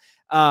ago.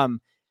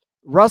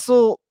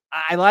 Russell,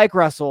 I like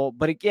Russell,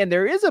 but again,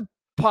 there is a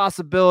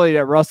possibility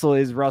that Russell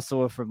is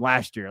Russell from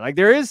last year.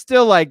 There is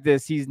still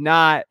this, he's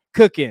not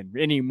cooking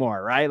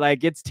anymore, right?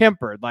 It's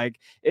tempered.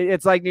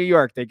 It's like New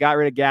York. They got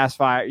rid of gas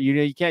fire.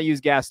 You can't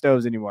use gas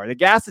stoves anymore. The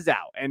gas is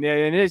out and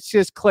it's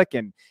just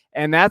clicking.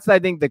 And that's, I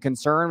think, the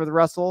concern with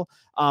Russell.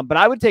 But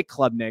I would take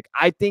Klubnik.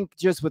 I think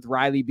just with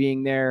Riley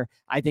being there,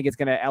 I think it's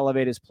going to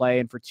elevate his play.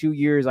 And for 2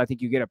 years, I think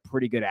you get a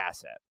pretty good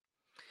asset.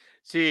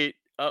 See,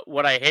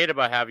 what I hate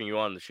about having you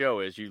on the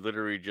show is you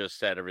literally just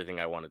said everything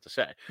I wanted to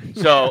say.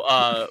 So,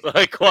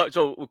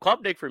 so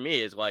Klubnik for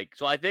me is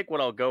so I think what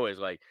I'll go is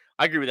I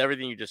agree with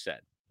everything you just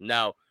said.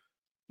 Now,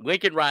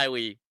 Lincoln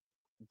Riley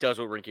does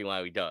what Lincoln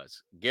Riley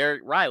does.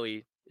 Garrett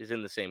Riley is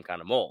in the same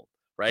kind of mold,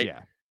 right?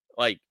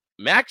 Yeah.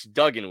 Max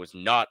Duggan was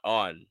not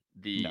on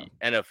the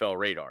NFL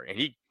radar, and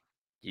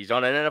he's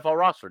on an NFL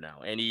roster now,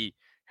 and he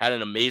had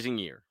an amazing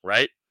year,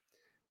 right?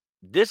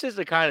 This is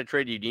the kind of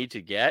trade you need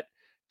to get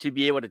to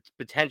be able to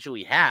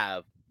potentially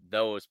have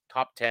those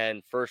top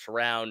 10 first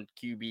round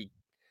QB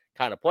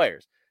kind of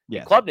players.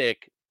 Yes. And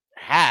Klubnik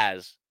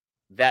has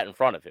that in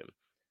front of him.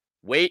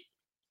 Wait,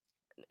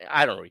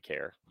 I don't really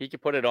care. He can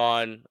put it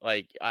on.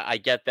 I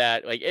get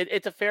that.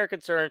 It's a fair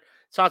concern.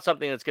 It's not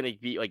something that's going to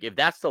be if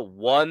that's the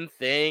one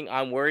thing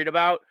I'm worried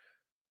about,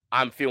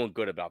 I'm feeling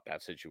good about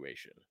that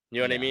situation.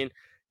 You know what I mean?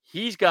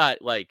 He's got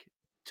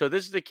so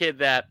this is the kid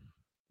that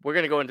we're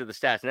going to go into the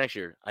stats next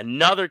year.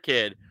 Another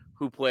kid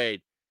who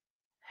played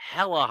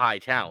hella high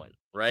talent,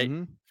 right?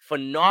 Mm-hmm.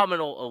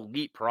 Phenomenal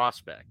elite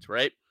prospect,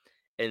 right?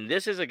 And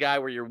this is a guy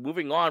where you're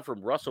moving on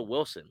from Russell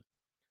Wilson,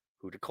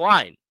 who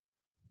declined,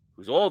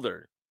 who's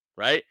older,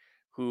 right?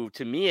 Who,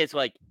 to me, it's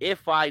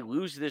if I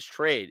lose this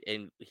trade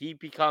and he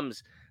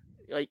becomes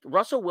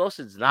Russell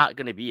Wilson's not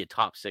going to be a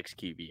top 6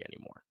 QB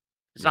anymore.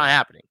 It's not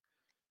happening,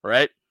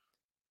 right?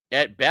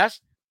 At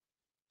best,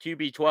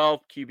 QB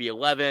 12, QB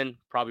 11,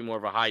 probably more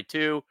of a high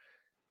 2.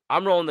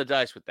 I'm rolling the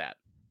dice with that.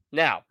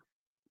 Now,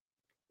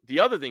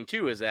 the other thing,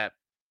 too, is that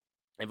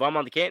if I'm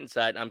on the Canton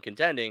side, I'm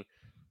contending,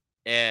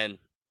 and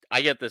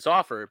I get this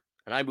offer,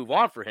 and I move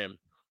on for him,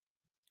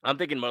 I'm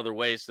thinking of other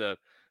ways to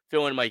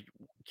fill in my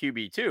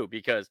QB2,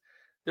 because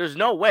there's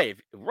no way.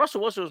 If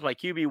Russell Wilson was my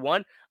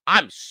QB1,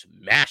 I'm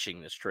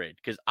smashing this trade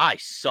because I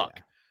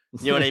suck.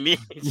 Yeah. You know what I mean?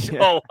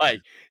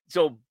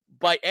 So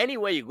by any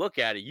way you look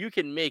at it, you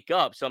can make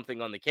up something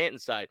on the Canton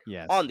side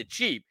on the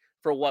cheap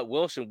for what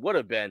Wilson would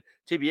have been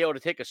to be able to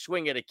take a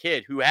swing at a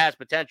kid who has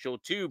potential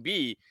to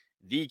be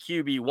the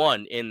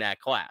QB1 in that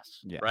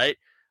class, right?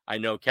 I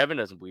know Kevin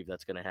doesn't believe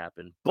that's going to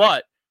happen,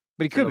 but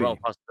he could be.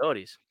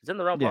 Possibilities. It's in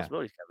the realm of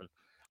possibilities, Kevin.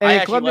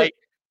 And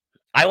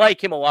I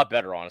like him a lot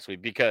better, honestly,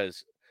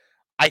 because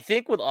I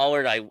think with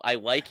Allard, I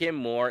like him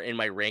more in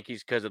my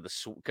rankings because of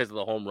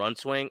the home run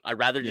swing. I'd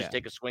rather just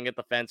take a swing at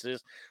the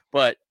fences,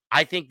 but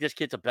I think this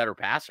kid's a better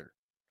passer.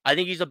 I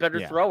think he's a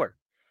better thrower,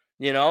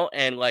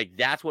 and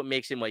that's what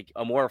makes him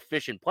a more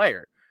efficient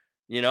player.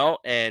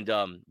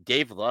 And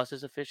Dave loves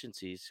his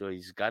efficiency, so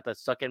he's got that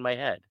stuck in my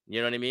head.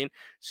 You know what I mean?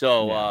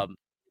 So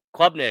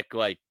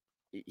Klubnik,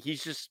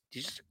 he's just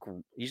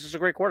a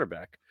great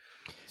quarterback.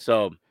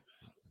 So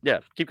yeah,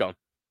 keep going.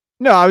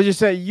 No, I was just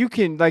saying you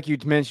can, like you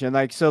mentioned,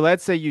 like, so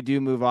let's say you do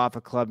move off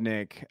of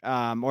Klubnik,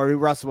 or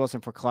Russell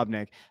Wilson for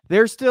Klubnik.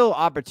 There's still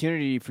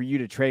opportunity for you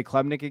to trade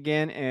Klubnik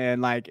again,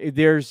 and like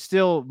there's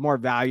still more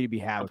value to be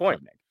had Good with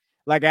point. Klubnik.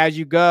 Like as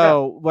you Yeah.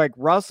 go, like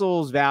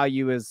Russell's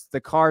value is the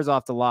car's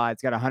off the lot.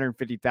 It's got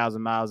 150,000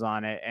 miles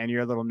on it, and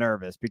you're a little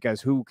nervous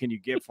because who can you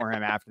get for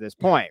him after this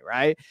point,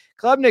 right?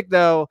 Klubnik,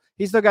 though,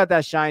 he's still got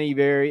that shiny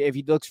if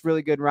he looks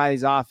really good in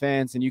Riley's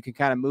offense and you can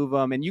kind of move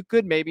him, and you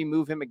could maybe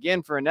move him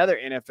again for another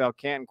NFL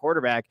Canton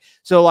quarterback.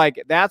 So,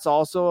 like, that's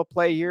also a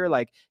play here.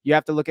 Like, you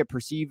have to look at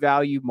perceived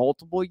value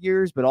multiple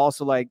years, but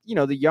also, like,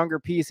 the younger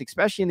piece,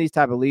 especially in these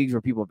type of leagues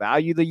where people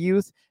value the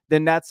youth,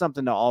 then that's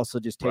something to also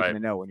just take into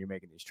note when you're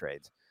making these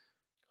trades.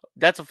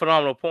 That's a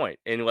phenomenal point.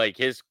 And like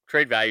his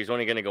trade value is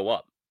only going to go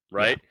up,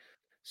 right? Yeah.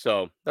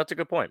 So that's a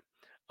good point.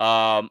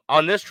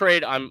 On this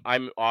trade,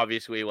 I'm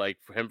obviously like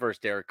for him versus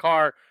Derek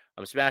Carr.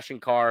 I'm smashing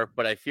Carr,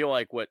 but I feel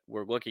like what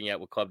we're looking at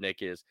with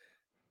Klubnik is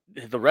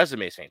the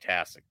resume is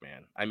fantastic,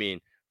 man. I mean,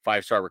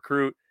 5-star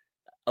recruit,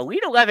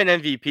 Elite 11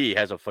 MVP,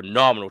 has a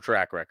phenomenal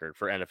track record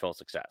for NFL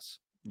success.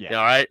 Yeah.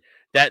 All right,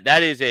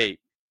 that is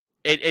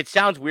it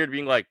sounds weird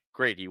being like,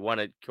 great, he won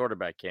a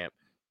quarterback camp.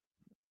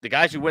 The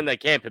guys who win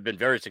that camp have been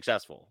very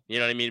successful. You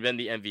know what I mean? Been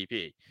the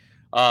MVP.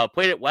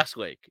 Played at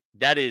Westlake.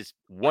 That is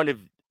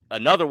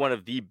another one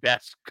of the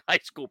best high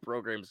school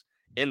programs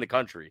in the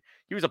country.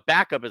 He was a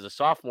backup as a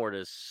sophomore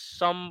to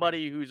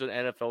somebody who's an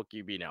NFL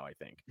QB now, I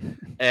think.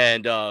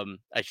 And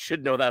I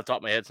should know that off the top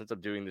of my head since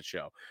I'm doing this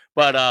show.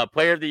 But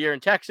player of the year in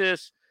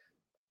Texas.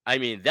 I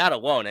mean, that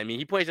alone. I mean,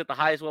 he plays at the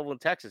highest level in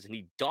Texas and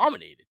he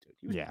dominated,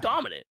 dude. He was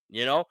dominant,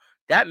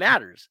 that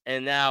matters.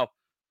 And now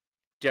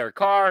Derek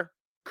Carr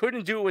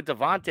couldn't do it with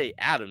Devontae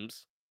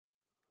Adams.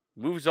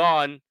 Moves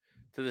on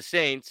to the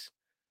Saints.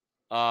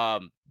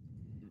 QB1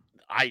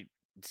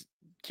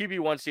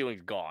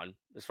 ceiling's gone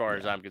as far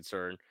as I'm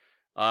concerned.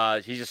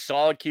 He's a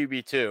solid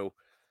QB2.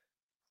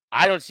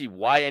 I don't see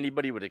why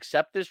anybody would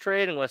accept this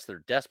trade unless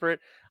they're desperate.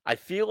 I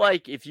feel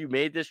like if you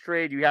made this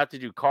trade, you have to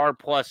do Carr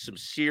plus some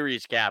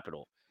serious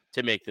capital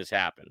to make this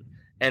happen.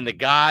 And the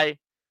guy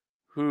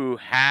who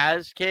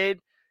has Cade,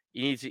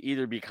 he needs to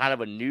either be kind of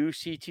a new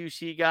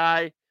C2C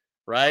guy,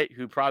 right?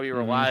 Who probably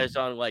relies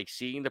on like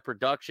seeing the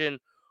production,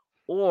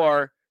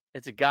 or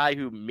it's a guy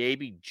who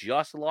maybe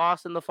just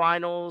lost in the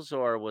finals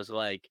or was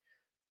like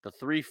the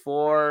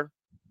 3-4,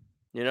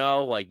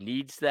 like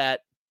needs a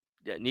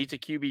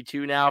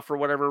QB2 now for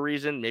whatever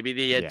reason. Maybe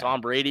they had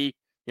Tom Brady,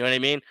 you know what I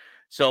mean?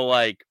 So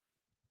like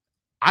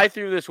I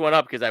threw this one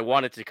up because I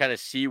wanted to kind of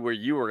see where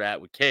you were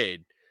at with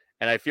Cade.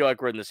 And I feel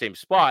like we're in the same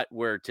spot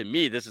where, to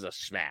me, this is a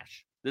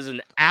smash. This is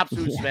an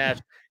absolute smash.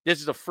 This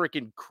is a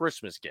freaking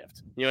Christmas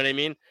gift. You know what I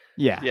mean?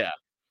 Yeah.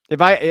 If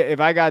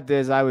I got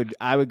this, I would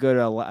go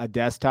to a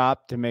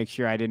desktop to make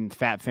sure I didn't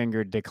fat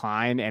finger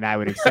decline, and I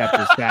would accept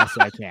as fast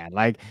as I can.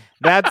 Like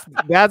that's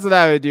what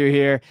I would do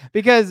here,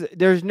 because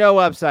there's no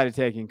upside of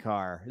taking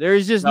Carr.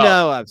 There's just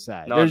no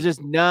upside. None. There's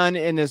just none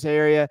in this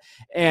area.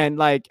 And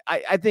like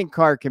I think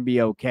Carr can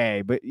be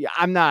okay, but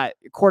I'm not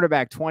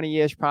quarterback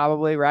 20-ish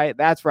probably, right?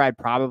 That's where I'd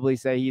probably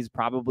say he's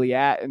probably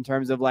at in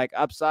terms of like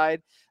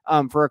upside.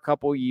 For a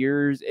couple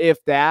years,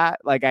 if that.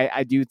 Like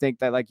I do think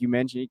that, like you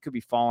mentioned, he could be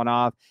falling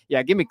off.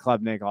 Yeah, give me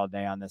Klubnik all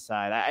day on this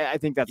side. I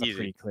think that's a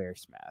pretty clear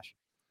smash.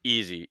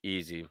 Easy.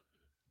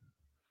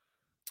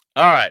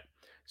 All right.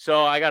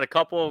 So I got a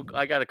couple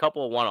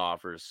of one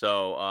offers.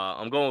 So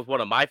I'm going with one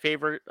of my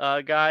favorite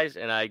guys,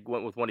 and I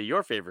went with one of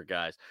your favorite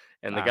guys.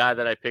 And the guy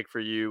that I picked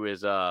for you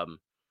is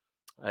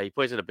he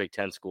plays at a Big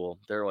Ten school.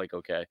 They're like,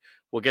 okay,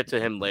 we'll get to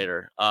him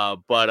later.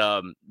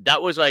 But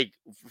that was like,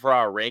 for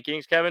our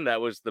rankings, Kevin,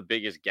 that was the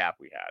biggest gap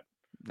we had.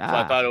 So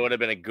I thought it would have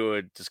been a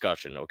good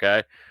discussion.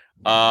 Okay.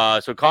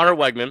 So Connor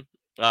Wegman,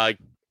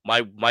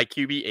 my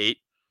QB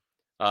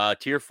 8,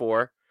 tier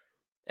 4.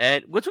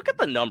 And let's look at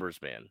the numbers,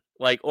 man.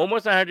 Like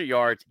almost 900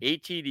 yards,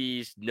 8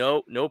 TDs,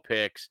 no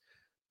picks,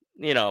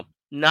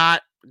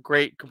 not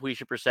great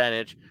completion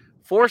percentage.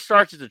 4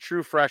 starts as a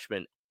true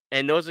freshman,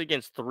 and those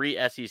against 3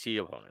 SEC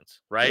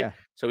opponents, right? Yeah.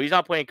 So he's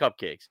not playing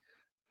cupcakes.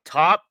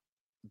 Top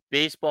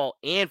baseball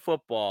and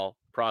football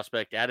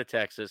prospect out of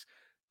Texas.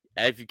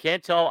 If you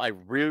can't tell, I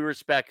really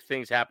respect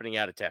things happening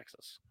out of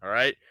Texas. All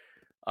right.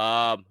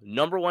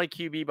 Number 1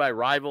 QB by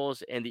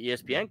Rivals and the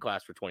ESPN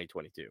class for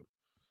 2022.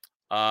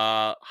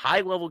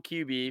 High level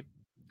QB,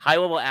 high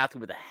level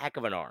athlete with a heck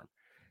of an arm.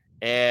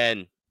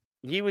 And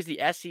he was the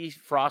SC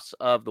Frost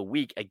of the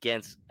week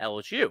against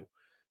LSU.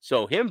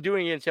 So him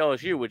doing it against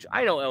LSU, which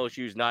I know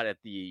LSU is not at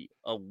the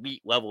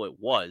elite level it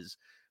was,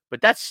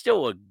 but that's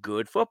still a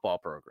good football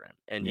program,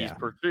 and he's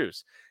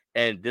produced.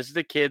 And this is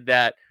a kid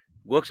that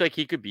looks like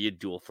he could be a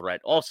dual threat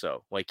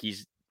also.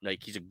 He's a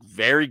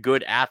very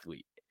good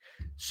athlete.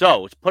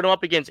 So let's put him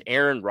up against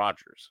Aaron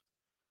Rodgers.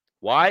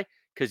 Why?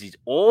 Because he's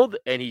old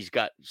and he's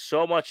got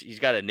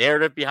a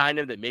narrative behind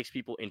him that makes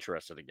people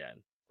interested again,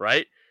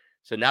 right?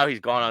 So now he's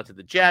gone on to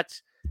the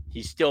Jets.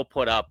 He's still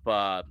put up,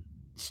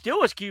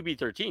 still as QB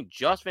 13,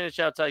 just finished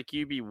outside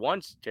QB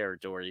 1's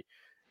territory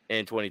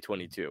in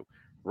 2022.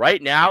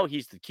 Right now,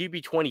 he's the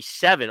QB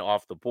 27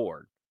 off the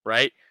board,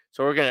 right?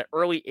 So we're going to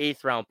early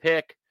 8th round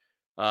pick.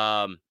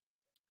 I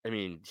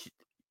mean,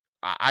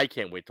 I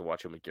can't wait to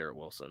watch him with Garrett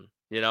Wilson,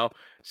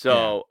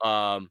 So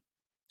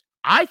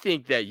I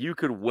think that you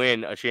could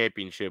win a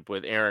championship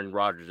with Aaron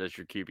Rodgers as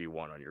your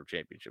QB1 on your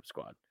championship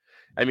squad.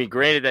 I mean,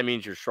 granted, that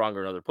means you're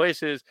stronger in other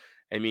places.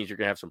 It means you're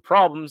going to have some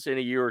problems in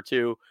a year or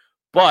two.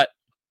 But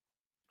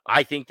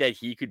I think that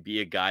he could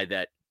be a guy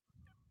that,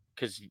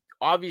 because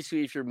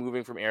obviously if you're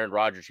moving from Aaron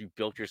Rodgers, you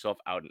built yourself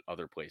out in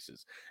other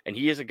places. And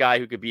he is a guy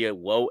who could be a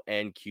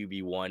low-end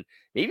QB1,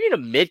 maybe in a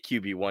mid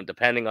QB1,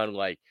 depending on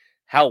like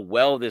how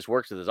well this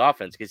works with his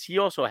offense, because he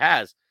also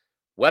has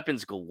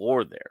weapons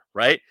galore there,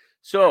 right?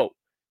 So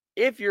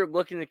if you're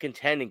looking to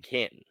contend in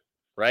Canton,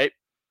 right,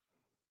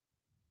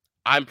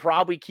 I'm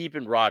probably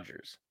keeping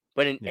Rodgers.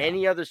 But in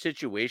any other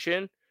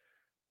situation,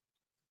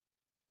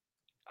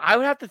 I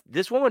would have to.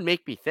 This one would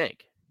make me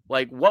think.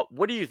 Like, what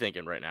are you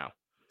thinking right now?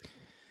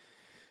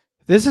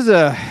 This is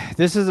a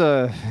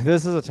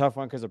tough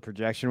one because of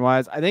projection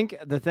wise. I think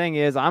the thing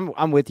is,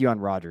 I'm with you on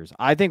Rodgers.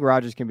 I think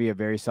Rodgers can be a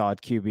very solid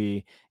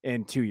QB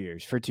in 2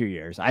 years. For 2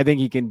 years, I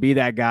think he can be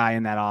that guy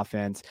in that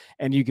offense,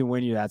 and you can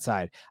win you that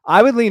side.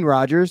 I would lean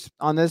Rodgers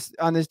on this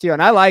deal,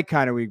 and I like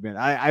Connor Weigman.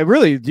 I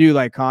really do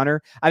like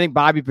Connor. I think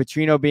Bobby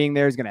Petrino being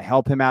there is going to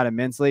help him out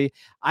immensely.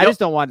 I just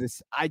don't want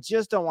this. I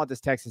just don't want this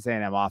Texas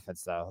A&M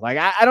offense though. Like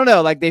I don't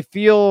know. Like they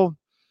feel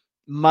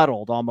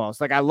muddled almost.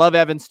 Like I love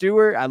Evan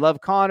Stewart. I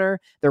love Connor.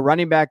 They're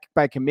running back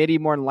by committee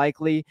more than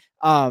likely.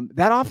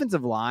 That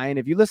offensive line,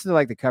 if you listen to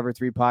like the Cover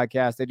 3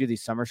 podcast, they do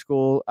these summer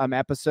school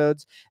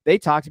episodes. They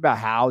talked about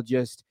how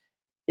just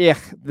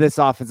this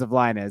offensive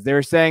line is. They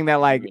were saying that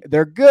like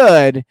they're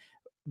good,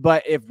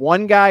 but if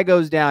one guy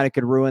goes down, it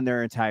could ruin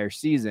their entire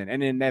season.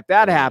 And then if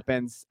that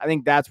happens, I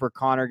think that's where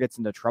Connor gets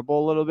into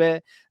trouble a little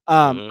bit.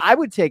 I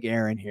would take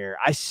Aaron here.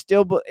 I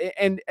still,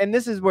 and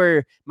this is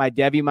where my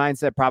Devy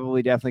mindset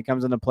probably definitely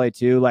comes into play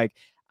too. Like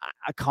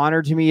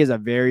Connor to me is a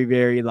very,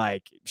 very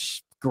like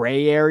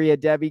gray area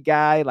Devy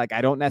guy. Like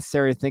I don't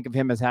necessarily think of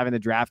him as having the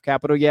draft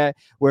capital yet,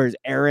 whereas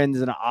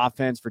Aaron's in an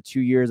offense for 2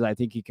 years that I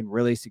think he can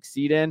really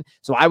succeed in.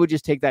 So I would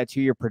just take that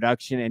 2-year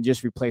production and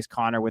just replace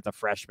Connor with a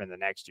freshman the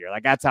next year.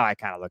 Like that's how I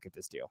kind of look at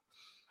this deal.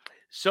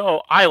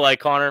 So I like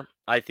Connor.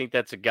 I think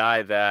that's a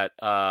guy that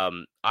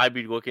I'd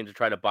be looking to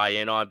try to buy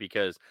in on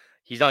because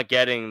he's not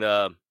getting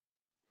the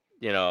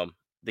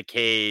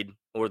Cade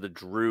or the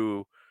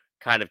Drew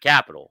kind of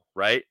capital,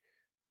 right?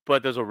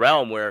 But there's a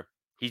realm where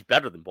he's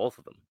better than both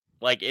of them.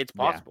 Like it's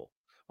possible.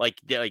 Like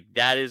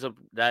that is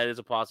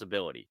a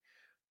possibility.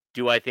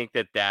 Do I think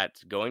that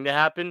that's going to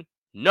happen?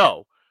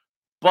 No.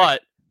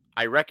 But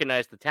I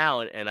recognize the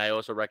talent, and I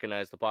also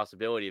recognize the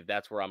possibility if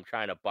that's where I'm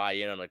trying to buy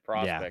in on a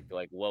prospect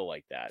like low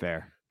like that.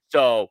 Fair.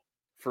 So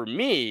for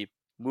me,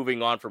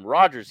 moving on from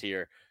Rodgers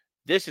here,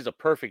 this is a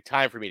perfect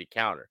time for me to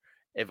counter.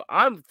 If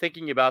I'm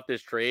thinking about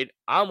this trade,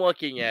 I'm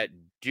looking at,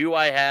 do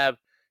I have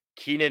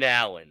Keenan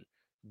Allen?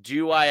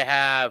 Do I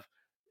have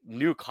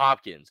Nuke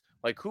Hopkins?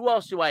 Like, who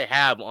else do I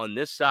have on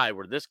this side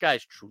where this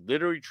guy's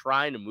literally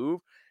trying to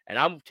move, and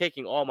I'm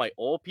taking all my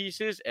old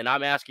pieces and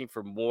I'm asking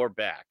for more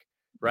back,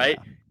 right?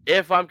 Yeah.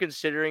 If I'm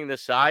considering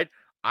this side,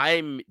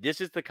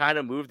 this is the kind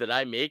of move that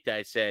I make that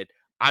I said,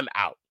 I'm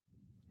out.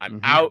 I'm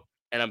out,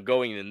 and I'm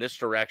going in this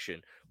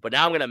direction. But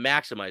now I'm going to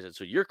maximize it.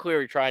 So you're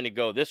clearly trying to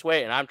go this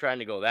way, and I'm trying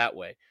to go that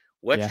way.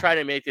 Let's try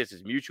to make this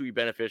as mutually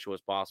beneficial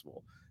as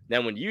possible.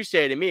 Then when you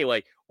say to me,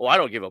 like, oh, I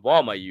don't give up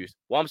all my use.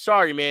 Well, I'm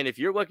sorry, man. If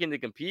you're looking to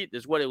compete,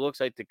 this is what it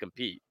looks like to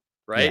compete,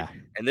 right? Yeah.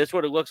 And this is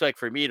what it looks like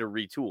for me to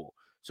retool.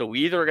 So we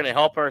either are going to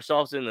help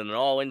ourselves in an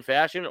all-in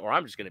fashion, or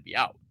I'm just going to be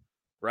out,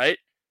 right?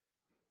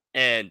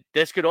 And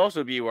this could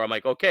also be where I'm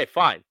like, okay,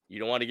 fine. You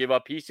don't want to give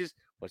up pieces?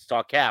 Let's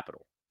talk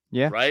capital.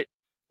 Yeah. Right?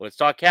 Let's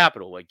talk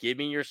capital. Like, give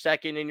me your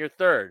second and your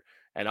third,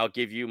 and I'll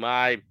give you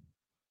I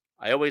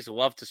always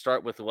love to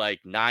start with like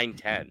 9,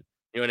 10.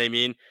 You know what I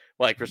mean?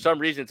 Like, for some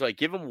reason, it's like,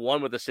 give them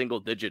one with a single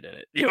digit in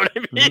it. You know what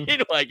I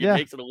mean? Like, it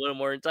makes it a little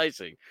more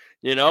enticing,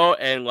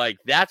 And like,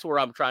 that's where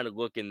I'm trying to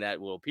look in that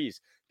little piece.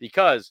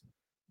 Because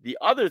the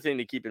other thing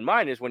to keep in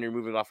mind is when you're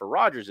moving off of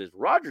Rodgers is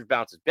Rodgers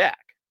bounces back,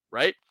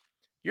 right?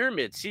 You're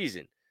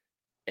mid-season.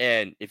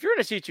 And if you're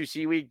in a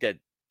C2C league that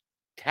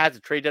has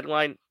a trade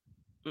deadline,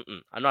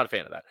 I'm not a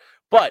fan of that.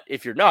 But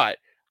if you're not,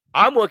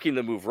 I'm looking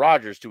to move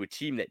Rodgers to a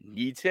team that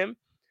needs him,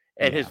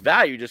 and his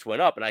value just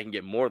went up, and I can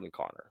get more than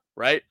Connor,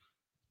 right?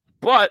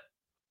 But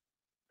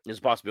there's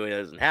a possibility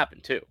that doesn't happen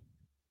too,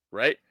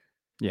 right?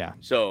 Yeah.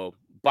 So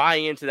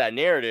buying into that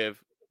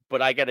narrative,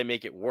 but I got to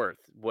make it worth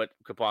what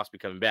could possibly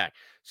come back.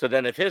 So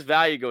then if his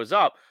value goes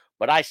up,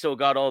 but I still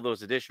got all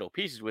those additional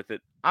pieces with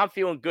it, I'm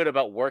feeling good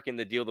about working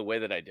the deal the way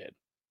that I did.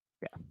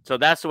 Yeah. So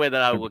that's the way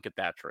that I would look at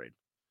that trade.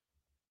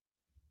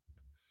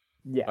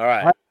 Yeah. All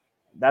right.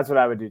 That's what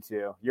I would do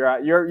too. You're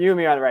you and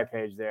me on the right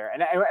page there.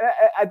 And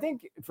I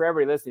think for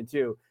everybody listening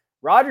too,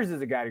 Rodgers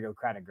is a guy to go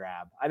kind of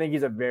grab. I think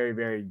he's a very,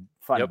 very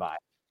fun buy.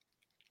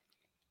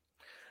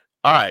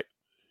 All right.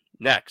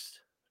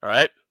 Next. All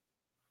right.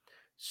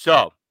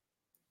 So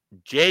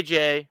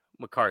JJ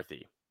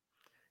McCarthy.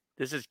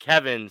 This is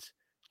Kevin's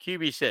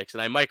QB6,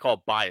 and I might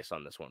call bias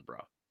on this one, bro.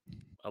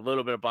 A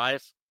little bit of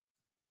bias.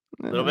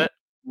 A little bit?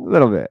 A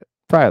little bit.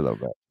 Probably a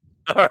little bit.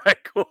 All right,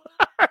 cool.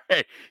 All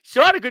right.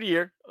 Still had a good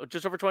year,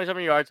 just over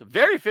 27 yards.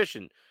 Very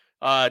efficient.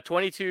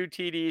 22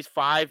 TDs,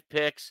 5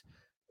 picks,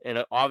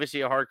 and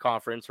obviously a hard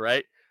conference,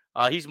 right?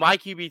 He's my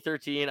QB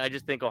 13. I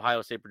just think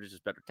Ohio State produces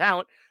better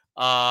talent.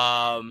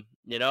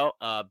 Yep.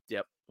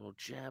 Little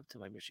jab to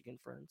my Michigan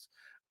friends.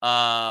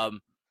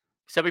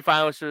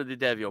 Semifinalist for the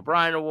Devy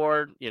O'Brien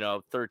Award,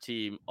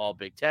 13 All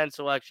Big Ten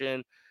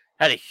selection.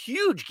 Had a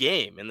huge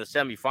game in the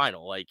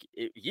semifinal. Like,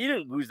 he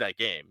didn't lose that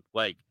game.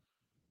 Like,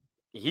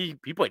 he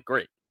played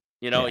great.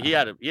 He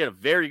had a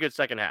very good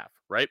second half,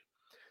 right?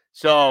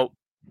 So,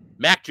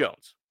 Mac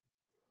Jones.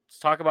 Let's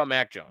talk about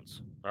Mac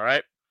Jones. All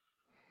right.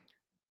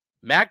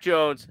 Mac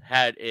Jones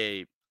had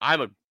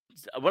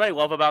what I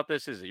love about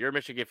this is that you're a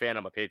Michigan fan.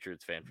 I'm a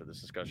Patriots fan for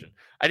this discussion.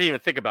 I didn't even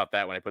think about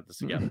that when I put this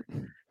together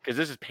because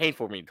this is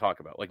painful for me to talk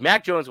about. Like,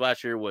 Mac Jones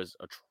last year was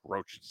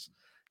atrocious.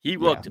 He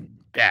looked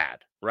bad,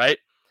 right?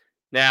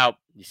 Now,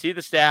 you see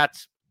the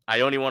stats. I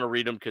don't even want to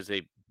read them because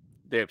they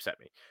upset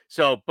me.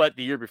 So, but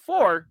the year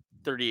before,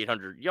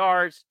 3,800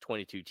 yards,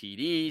 22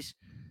 TDs,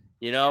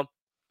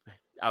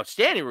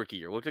 outstanding rookie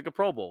year. Looked like a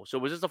Pro Bowl. So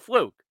was this a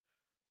fluke?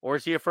 Or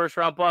is he a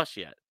first-round bust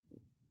yet?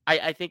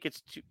 I think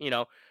it's,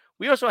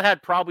 we also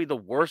had probably the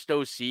worst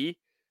OC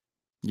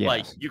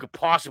like you could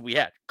possibly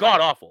have. God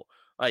awful.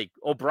 Like,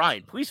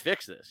 O'Brien, please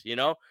fix this,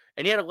 And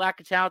he had a lack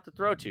of talent to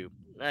throw to.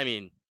 I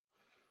mean,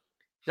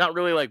 he's not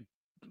really like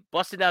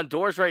busting down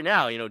doors right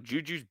now.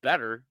 Juju's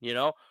better,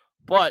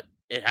 but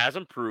it has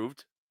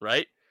improved,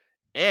 right?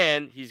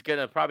 And he's going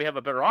to probably have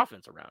a better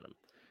offense around him.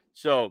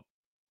 So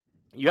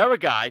you have a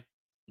guy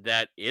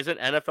that is an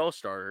NFL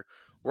starter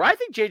where I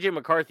think J.J.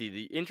 McCarthy,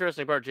 the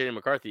interesting part of J.J.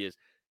 McCarthy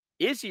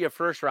is he a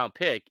first-round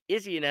pick?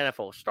 Is he an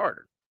NFL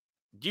starter?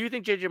 Do you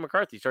think J.J.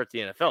 McCarthy starts the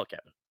NFL,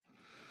 Kevin?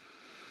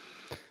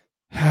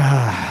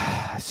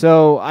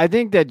 So I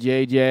think that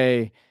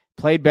JJ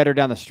played better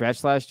down the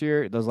stretch last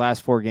year. Those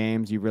last 4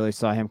 games, you really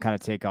saw him kind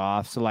of take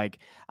off. So, like,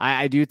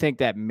 I do think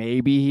that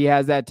maybe he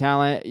has that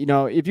talent.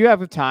 If you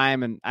have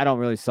time, and I don't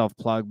really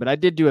self-plug, but I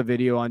did do a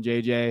video on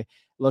JJ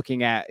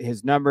looking at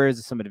his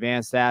numbers, some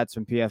advanced stats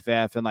from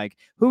PFF, and like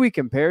who he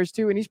compares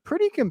to, and he's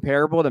pretty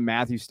comparable to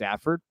Matthew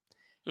Stafford.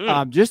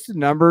 Just the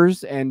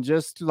numbers and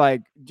just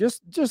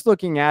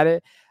looking at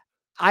it.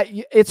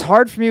 It's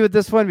hard for me with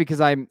this one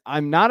because I'm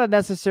not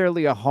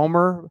necessarily a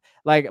homer,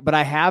 but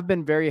I have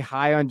been very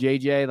high on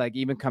JJ. Like,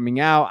 even coming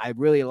out, I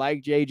really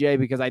like JJ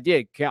because I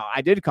did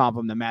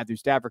compliment the Matthew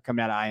Stafford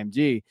coming out of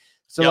IMG.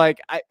 So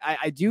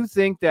I do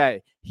think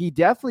that he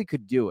definitely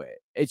could do it.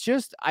 It's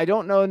just, I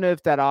don't know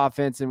if that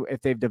offense and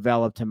if they've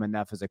developed him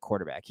enough as a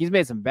quarterback. He's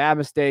made some bad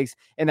mistakes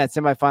in that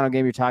semifinal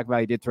game you're talking about.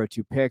 He did throw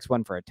 2 picks,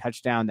 one for a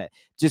touchdown that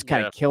just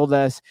kind of killed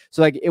us.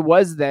 So it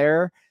was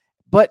there,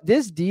 but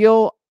this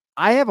deal,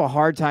 I have a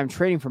hard time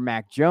trading for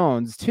Mac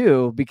Jones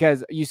too,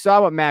 because you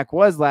saw what Mac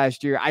was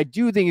last year. I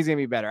do think he's going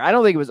to be better. I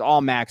don't think it was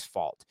all Mac's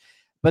fault,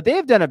 but they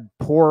have done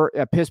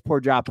a piss poor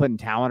job putting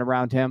talent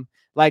around him.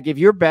 Like, if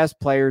your best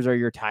players are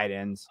your tight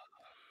ends,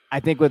 I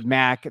think with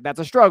Mac,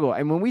 that's a struggle.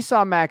 And when we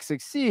saw Mac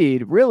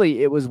succeed,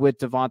 really, it was with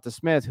Devonta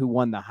Smith, who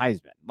won the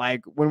Heisman. Like,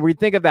 when we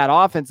think of that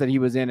offense that he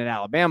was in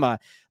Alabama,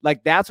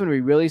 that's when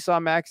we really saw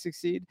Mac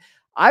succeed.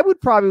 I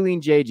would probably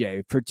lean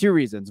JJ for 2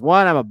 reasons.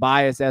 One, I'm a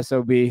biased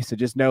SOB, so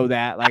just know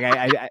that. Like,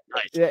 I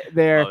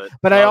there.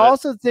 But I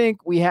also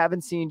think we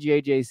haven't seen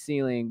JJ's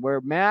ceiling,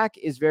 where Mac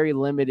is very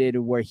limited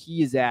where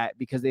he is at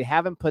because they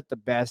haven't put the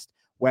best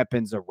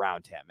weapons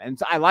around him. And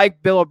so I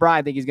like Bill O'Brien.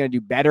 I think he's going to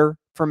do better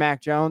for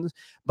Mac Jones.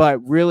 But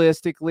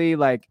realistically,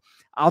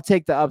 I'll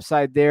take the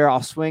upside there.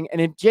 I'll swing.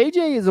 And if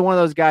JJ is one of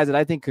those guys that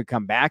I think could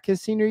come back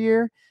his senior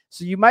year,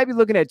 so you might be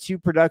looking at 2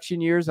 production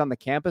years on the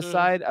campus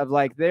side of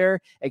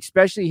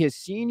especially his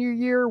senior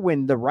year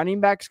when the running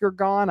backs are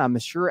gone. I'm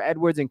sure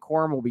Edwards and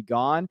Corum will be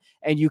gone,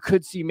 and you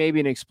could see maybe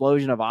an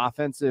explosion of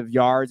offensive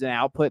yards and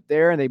output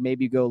there, and they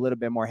maybe go a little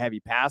bit more heavy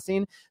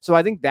passing. So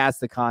I think that's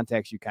the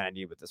context you kind of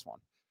need with this one.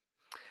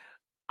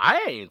 I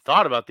ain't even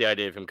thought about the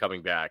idea of him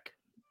coming back,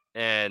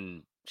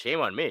 and shame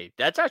on me.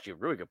 That's actually a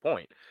really good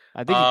point.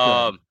 I think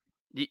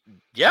he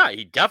could. Yeah,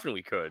 he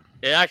definitely could.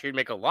 It actually would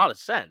make a lot of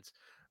sense.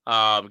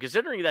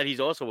 Considering that he's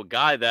also a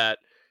guy that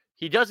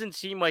he doesn't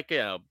seem like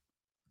a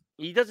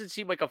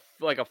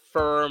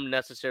firm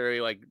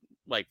necessary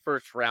like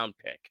first round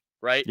pick,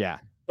 right? Yeah.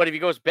 But if he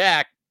goes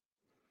back,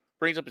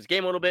 brings up his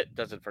game a little bit,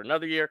 does it for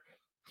another year,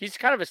 he's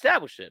kind of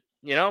established it,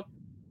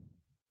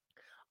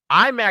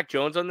 I'm Mac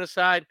Jones on this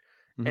side,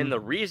 and the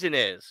reason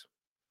is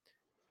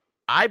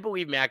I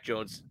believe Mac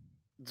Jones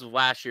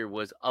last year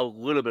was a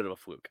little bit of a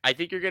fluke. I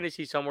think you're going to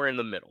see somewhere in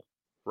the middle,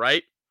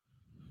 right?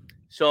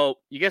 So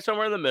you get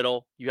somewhere in the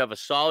middle, you have a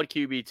solid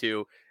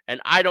QB2, and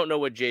I don't know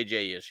what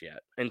JJ is yet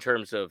in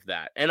terms of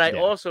that. And I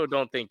also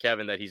don't think,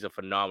 Kevin, that he's a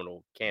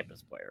phenomenal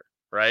campus player,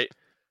 right?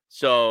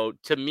 So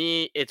to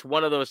me, it's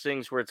one of those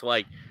things where it's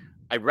like,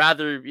 I'd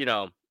rather,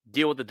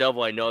 deal with the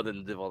devil I know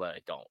than the devil that I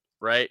don't,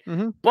 right?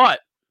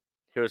 But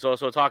here's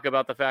also talk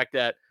about the fact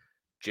that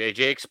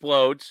JJ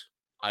explodes,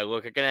 I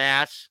look like an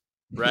ass,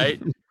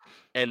 right?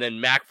 And then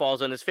Mac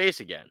falls on his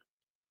face again.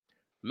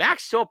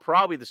 Mac's still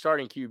probably the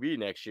starting QB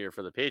next year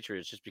for the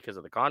Patriots just because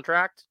of the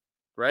contract,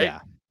 right? Yeah.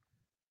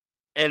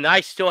 And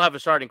I still have a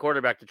starting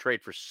quarterback to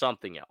trade for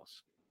something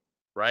else,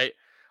 right?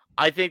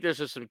 I think there's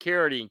a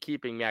security in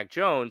keeping Mac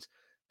Jones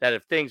that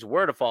if things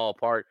were to fall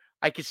apart,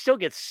 I could still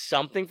get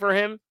something for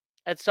him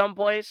at some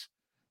place,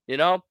 you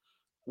know,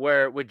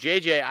 where with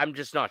JJ, I'm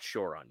just not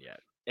sure on yet.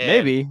 And,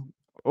 maybe.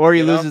 Or he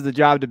you know, loses the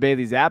job to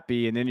Bailey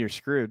Zappi, and then you're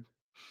screwed.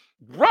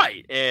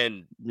 right.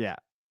 And yeah,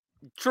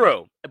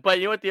 true. But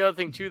you know what the other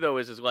thing too, though,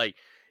 is like,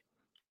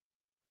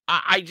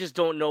 I just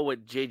don't know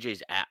what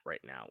JJ's at right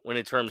now when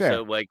in terms fair.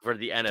 of like for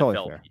the NFL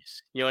Totally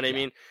piece. You know what I yeah.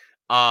 mean?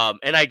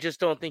 And I just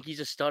don't think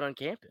he's a stud on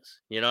campus.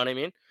 You know what I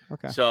mean?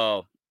 Okay.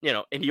 So, you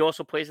know, and he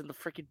also plays in the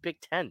freaking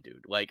Big Ten,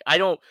 dude. Like,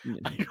 I'm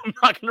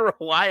not gonna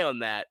rely on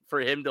that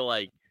for him to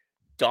like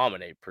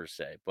dominate per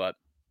se. But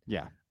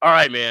yeah. All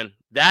right, man.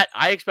 That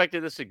I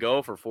expected this to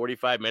go for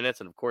 45 minutes,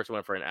 and of course it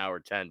went for an hour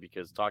 10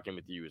 because talking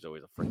with you is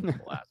always a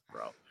freaking blast,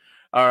 bro.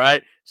 All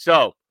right.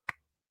 So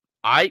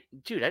I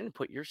didn't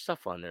put your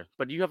stuff on there,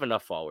 but you have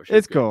enough followers.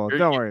 It's cool.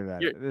 Don't worry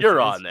about it. You're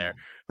on there.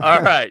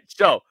 All right.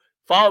 So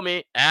follow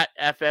me at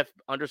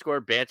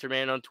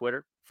FF_Banterman on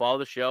Twitter. Follow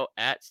the show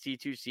at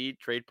C2C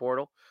Trade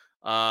Portal.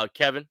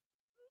 Kevin,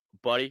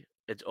 buddy,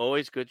 it's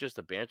always good just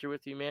to banter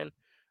with you, man.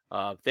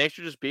 Thanks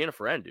for just being a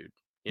friend, dude.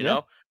 You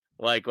know,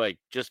 like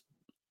just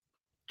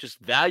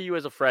value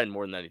as a friend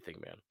more than anything,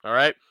 man. All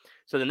right.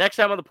 So the next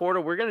time on the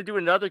portal, we're gonna do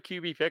another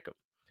QB pick'em.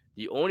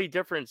 The only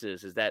difference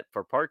is that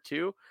for part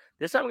 2,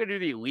 this time I'm going to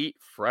do the elite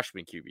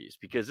freshman QBs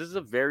because this is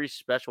a very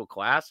special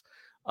class.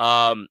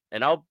 And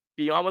I'll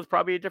be on with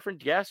probably a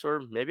different guest,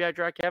 or maybe I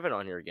drag Kevin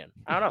on here again.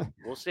 I don't know.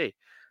 We'll see.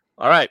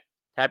 All right.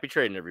 Happy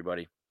trading,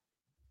 everybody.